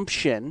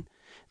assumption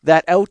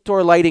that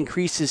outdoor light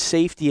increases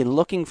safety and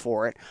looking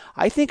for it,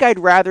 I think I'd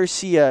rather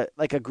see a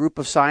group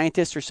of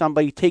scientists or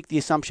somebody take the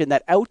assumption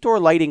that outdoor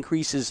light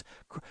increases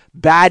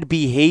bad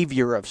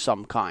behavior of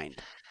some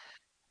kind.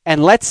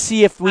 And let's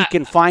see if we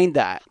can find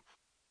that.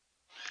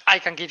 I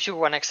can give you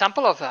one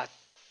example of that.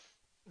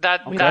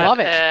 We love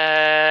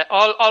it.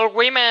 All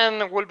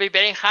women will be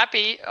very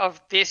happy of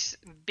this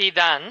be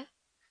done,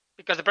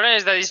 because the problem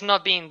is that it's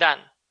not being done.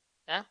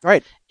 Yeah?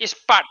 Right. It's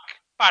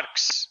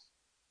parks.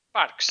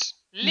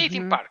 Lit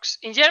in parks.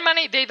 In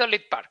Germany, they don't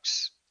lit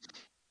parks.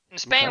 In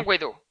Spain, we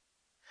do.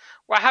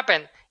 What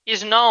happened?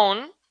 It's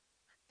known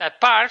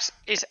that parks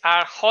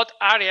are hot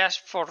areas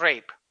for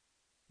rape.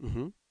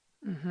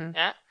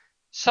 Yeah?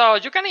 So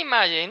you can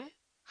imagine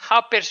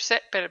how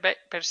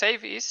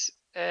pervasive is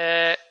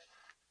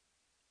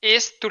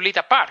to lit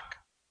a park,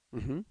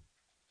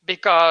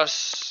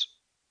 because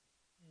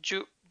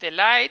the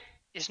light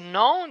is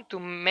known to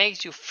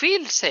make you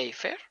feel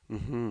safer.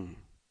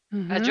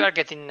 As you are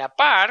getting in a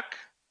park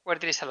where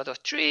there is a lot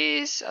of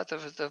trees, a lot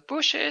of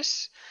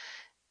bushes,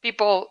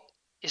 people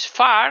is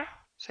far,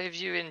 so if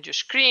you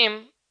scream,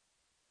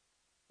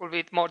 it will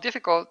be more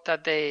difficult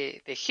that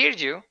they hear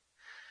you.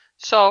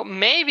 So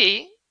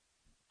maybe,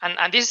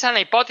 and this is an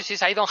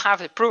hypothesis, I don't have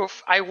the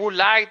proof, I would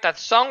like that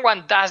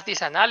someone does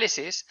this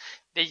analysis.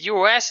 The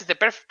US is the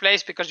perfect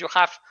place because you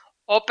have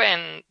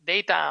open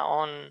data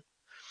on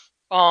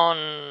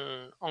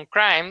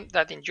crime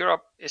that in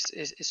Europe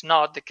is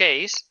not the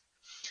case.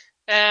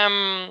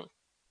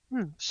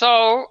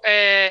 So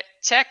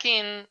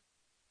checking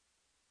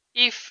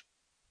if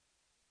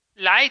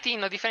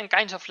lighting or different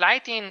kinds of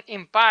lighting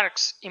in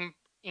parks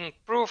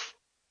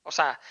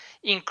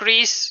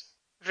increase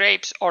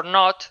rapes or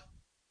not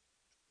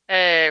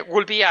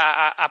will be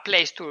a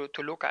place to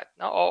look at.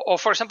 No? Or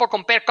for example,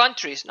 compare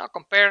countries. No?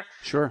 Compare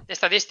the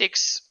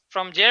statistics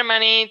from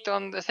Germany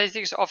to the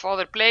statistics of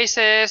other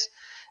places.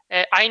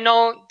 I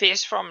know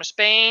this from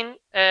Spain.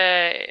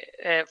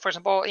 For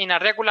example, in a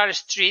regular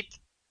street,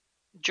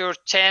 your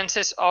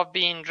chances of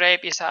being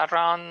raped is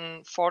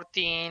around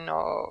 14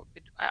 or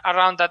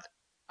around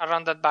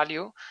that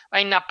value.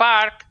 In a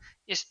park,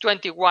 it's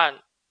 21.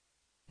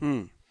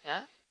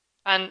 Yeah,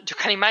 and you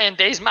can imagine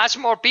there is much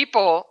more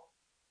people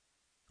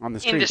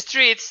in the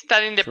streets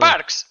than in the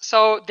parks.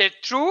 So the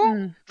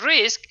true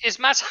risk is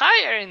much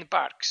higher in the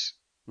parks.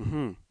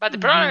 But the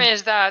problem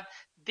is that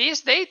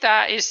this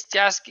data is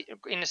just,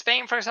 in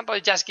Spain, for example,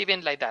 just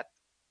given like that.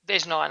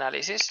 There's no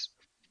analysis.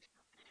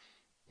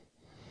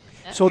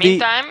 So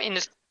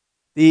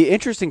the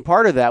interesting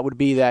part of that would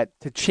be that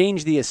to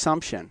change the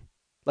assumption.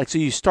 So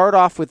you start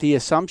off with the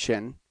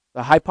assumption,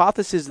 the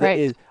hypothesis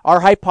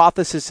our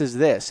hypothesis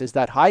is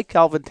that high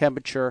Kelvin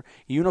temperature,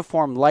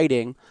 uniform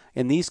lighting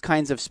in these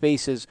kinds of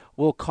spaces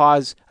will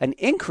cause an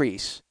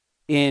increase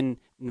in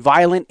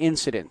violent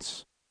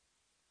incidents.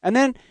 And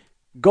then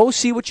go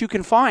see what you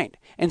can find.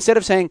 Instead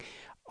of saying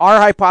our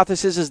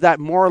hypothesis is that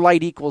more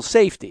light equals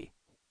safety.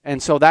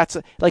 And so that's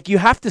you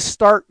have to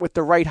start with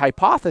the right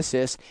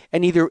hypothesis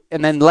and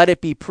then let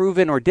it be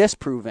proven or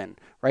disproven,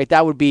 right?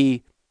 That would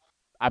be,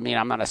 I'm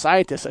not a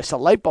scientist. I sell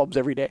light bulbs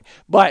every day,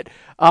 but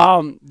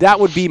that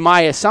would be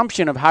my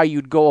assumption of how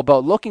you'd go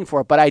about looking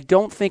for it. But I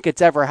don't think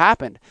it's ever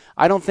happened.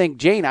 I don't think,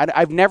 Jane,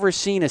 I've never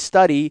seen a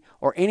study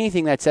or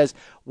anything that says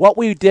what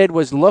we did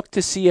was look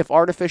to see if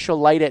artificial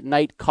light at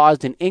night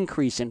caused an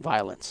increase in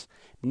violence.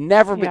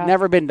 Never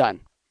been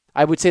done.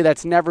 I would say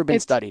that's never been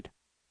studied.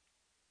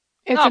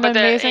 It's an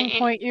amazing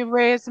point you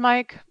raised,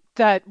 Mike,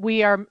 that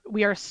we are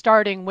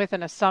starting with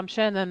an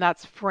assumption, and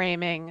that's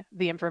framing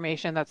the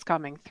information that's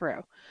coming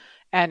through.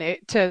 And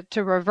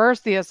to reverse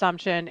the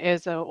assumption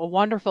is a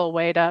wonderful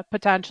way to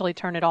potentially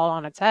turn it all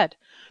on its head.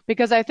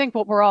 Because I think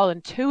what we're all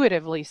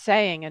intuitively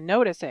saying and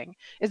noticing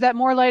is that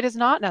more light is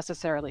not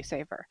necessarily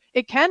safer.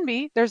 It can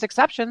be. There's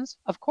exceptions,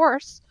 of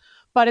course,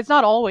 but it's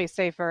not always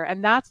safer.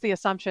 And that's the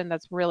assumption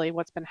that's really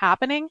what's been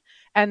happening,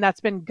 and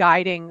that's been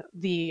guiding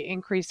the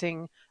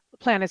increasing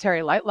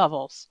planetary light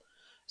levels.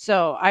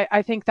 So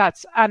I think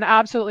that's an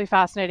absolutely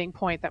fascinating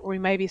point that we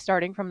may be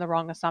starting from the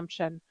wrong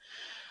assumption.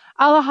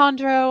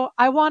 Alejandro,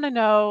 I want to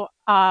know,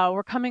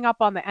 we're coming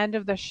up on the end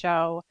of the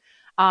show.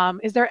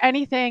 Is there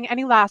any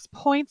last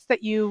points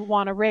that you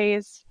want to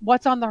raise?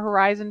 What's on the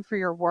horizon for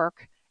your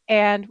work?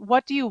 And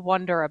what do you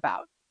wonder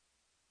about?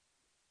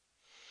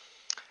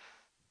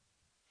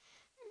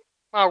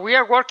 Well, we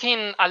are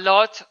working a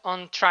lot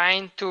on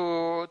trying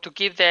to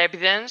give the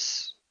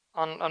evidence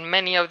on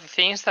many of the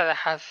things that I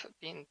have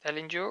been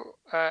telling you.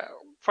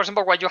 For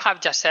example, what you have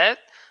just said,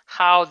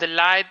 how the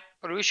light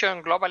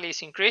pollution globally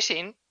is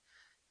increasing.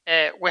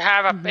 We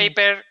have a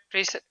paper,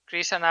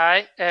 Chris and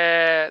I,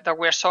 that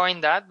we're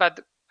showing that, but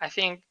I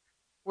think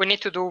we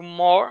need to do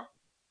more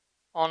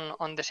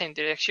on the same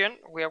direction.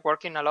 We are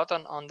working a lot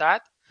on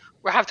that.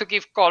 We have to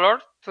give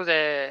color to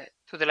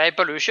the light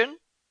pollution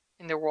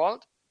in the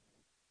world.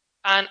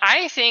 And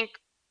I think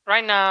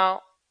right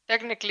now,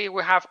 technically,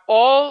 we have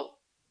all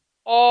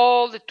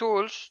the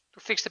tools to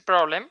fix the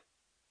problem.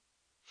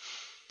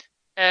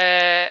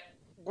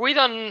 We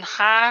don't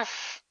have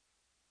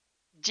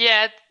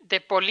yet the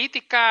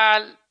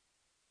political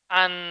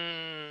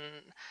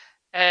and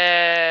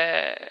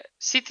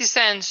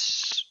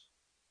citizens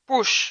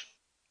push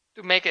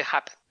to make it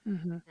happen.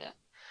 Yeah.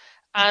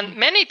 And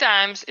many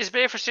times it's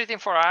very frustrating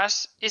for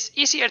us. It's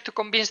easier to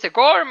convince the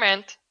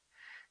government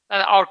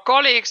than our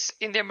colleagues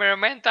in the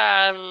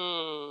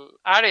environmental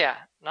area.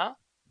 No?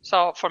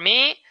 So for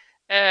me,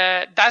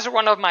 that's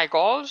one of my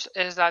goals,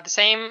 is that the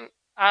same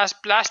as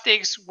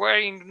plastics were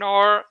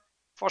ignored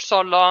for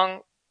so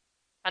long,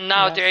 and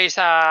now there is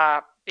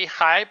a big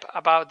hype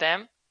about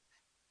them.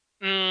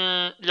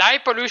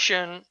 Light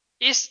pollution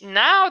is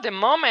now the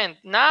moment.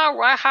 Now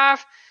I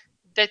have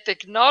the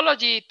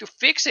technology to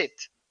fix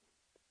it.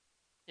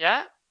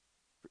 Yeah?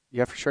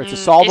 Yeah, for sure. It's a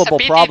solvable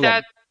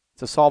problem.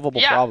 It's a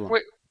solvable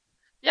problem.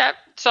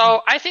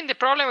 So I think the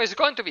problem is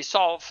going to be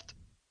solved.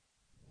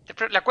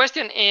 The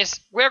question is,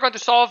 we're going to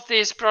solve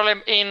this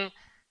problem in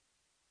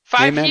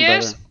 5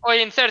 years or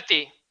in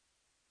 30?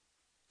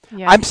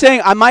 Yeah. I'm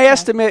saying, on my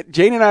estimate,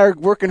 Jane and I are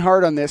working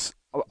hard on this.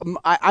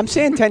 I'm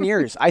saying 10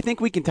 years. I think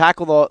we can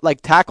tackle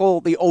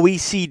the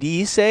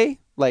OECD, say,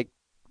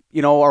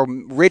 our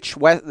rich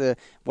the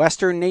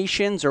Western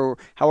nations, or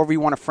however you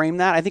want to frame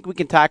that. I think we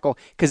can tackle,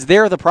 because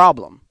they're the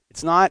problem.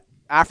 It's not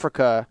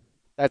Africa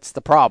that's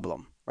the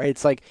problem, right?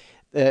 It's like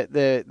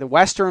the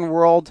Western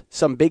world,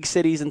 some big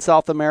cities in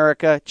South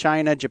America,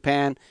 China,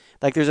 Japan.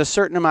 Like, there's a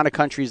certain amount of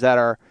countries that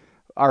are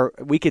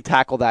we could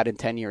tackle that in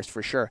 10 years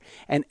for sure.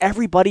 And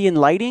everybody in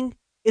lighting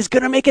is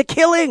going to make a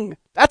killing.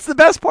 That's the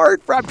best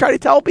part. I'm trying to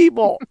tell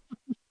people.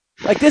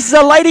 Like, this is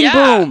a lighting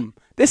boom.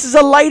 This is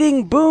a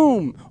lighting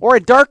boom, or a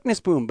darkness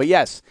boom. But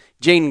yes,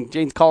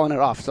 Jane's calling it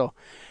off. So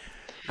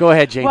go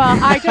ahead, Jane. Well,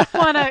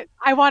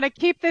 I want to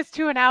keep this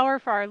to an hour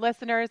for our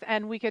listeners,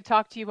 and we could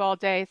talk to you all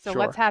day. So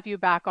let's have you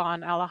back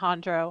on,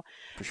 Alejandro.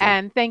 For sure.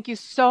 And thank you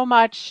so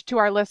much to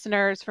our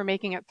listeners for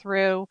making it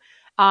through.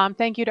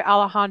 Thank you to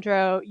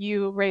Alejandro.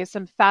 You raised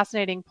some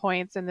fascinating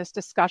points in this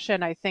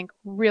discussion. I think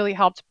really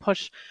helped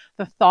push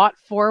the thought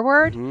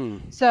forward.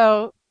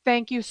 So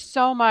thank you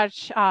so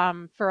much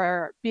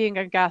for being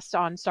a guest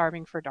on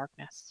Starving for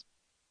Darkness.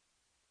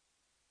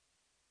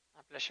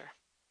 My pleasure.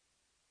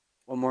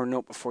 One more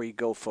note before you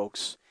go,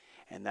 folks,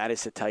 and that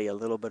is to tell you a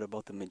little bit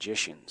about the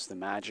magicians, the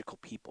magical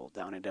people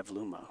down at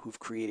Evluma who've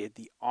created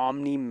the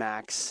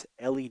OmniMax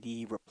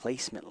LED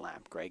replacement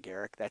lamp, Greg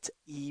Eric. That's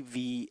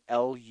EVLUMA.com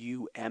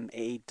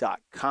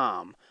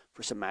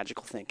for some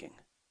magical thinking.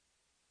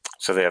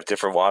 So they have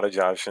different wattage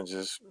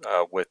options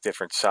with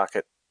different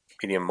socket,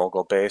 medium,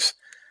 mogul base,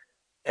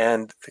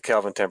 and the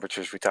Kelvin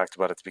temperatures we talked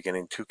about at the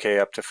beginning, 2K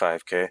up to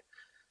 5K.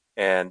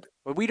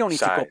 But we don't need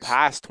to go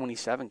past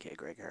 27K,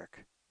 Greg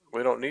Eric.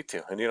 We don't need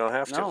to, and you don't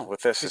have to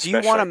with this. Because you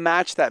want to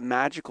match that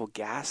magical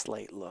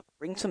gaslight look.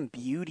 Bring some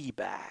beauty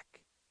back.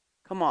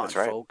 Come on,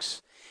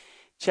 folks.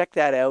 Check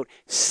that out.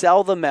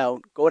 Sell them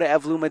out. Go to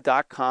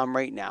evluma.com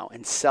right now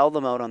and sell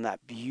them out on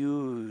that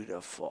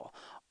beautiful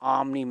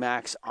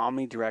OmniMax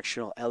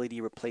omnidirectional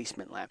LED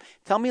replacement lamp.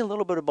 Tell me a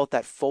little bit about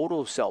that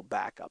photocell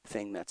backup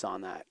thing that's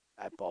on that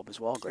bulb as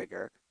well, Greg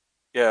Eric.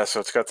 Yeah, so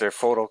it's got their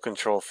photo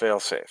control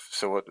failsafe.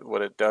 So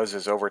what it does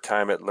is, over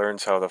time, it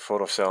learns how the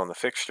photocell and the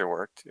fixture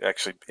worked.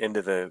 Actually,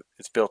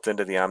 it's built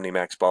into the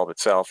OmniMax bulb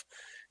itself.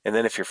 And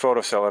then if your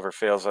photocell ever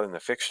fails in the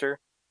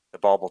fixture, the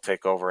bulb will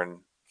take over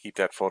and keep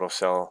that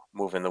photocell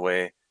moving the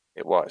way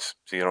it was.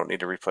 So you don't need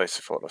to replace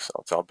the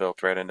photocell. It's all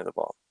built right into the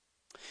bulb.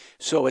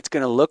 So it's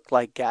going to look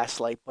like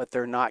gaslight, but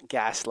they're not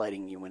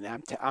gaslighting you.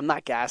 And I'm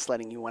not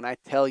gaslighting you when I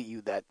tell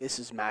you that this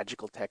is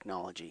magical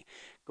technology.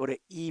 Go to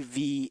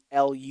EVLUMA.com.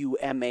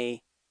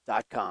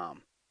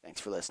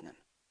 Thanks for listening.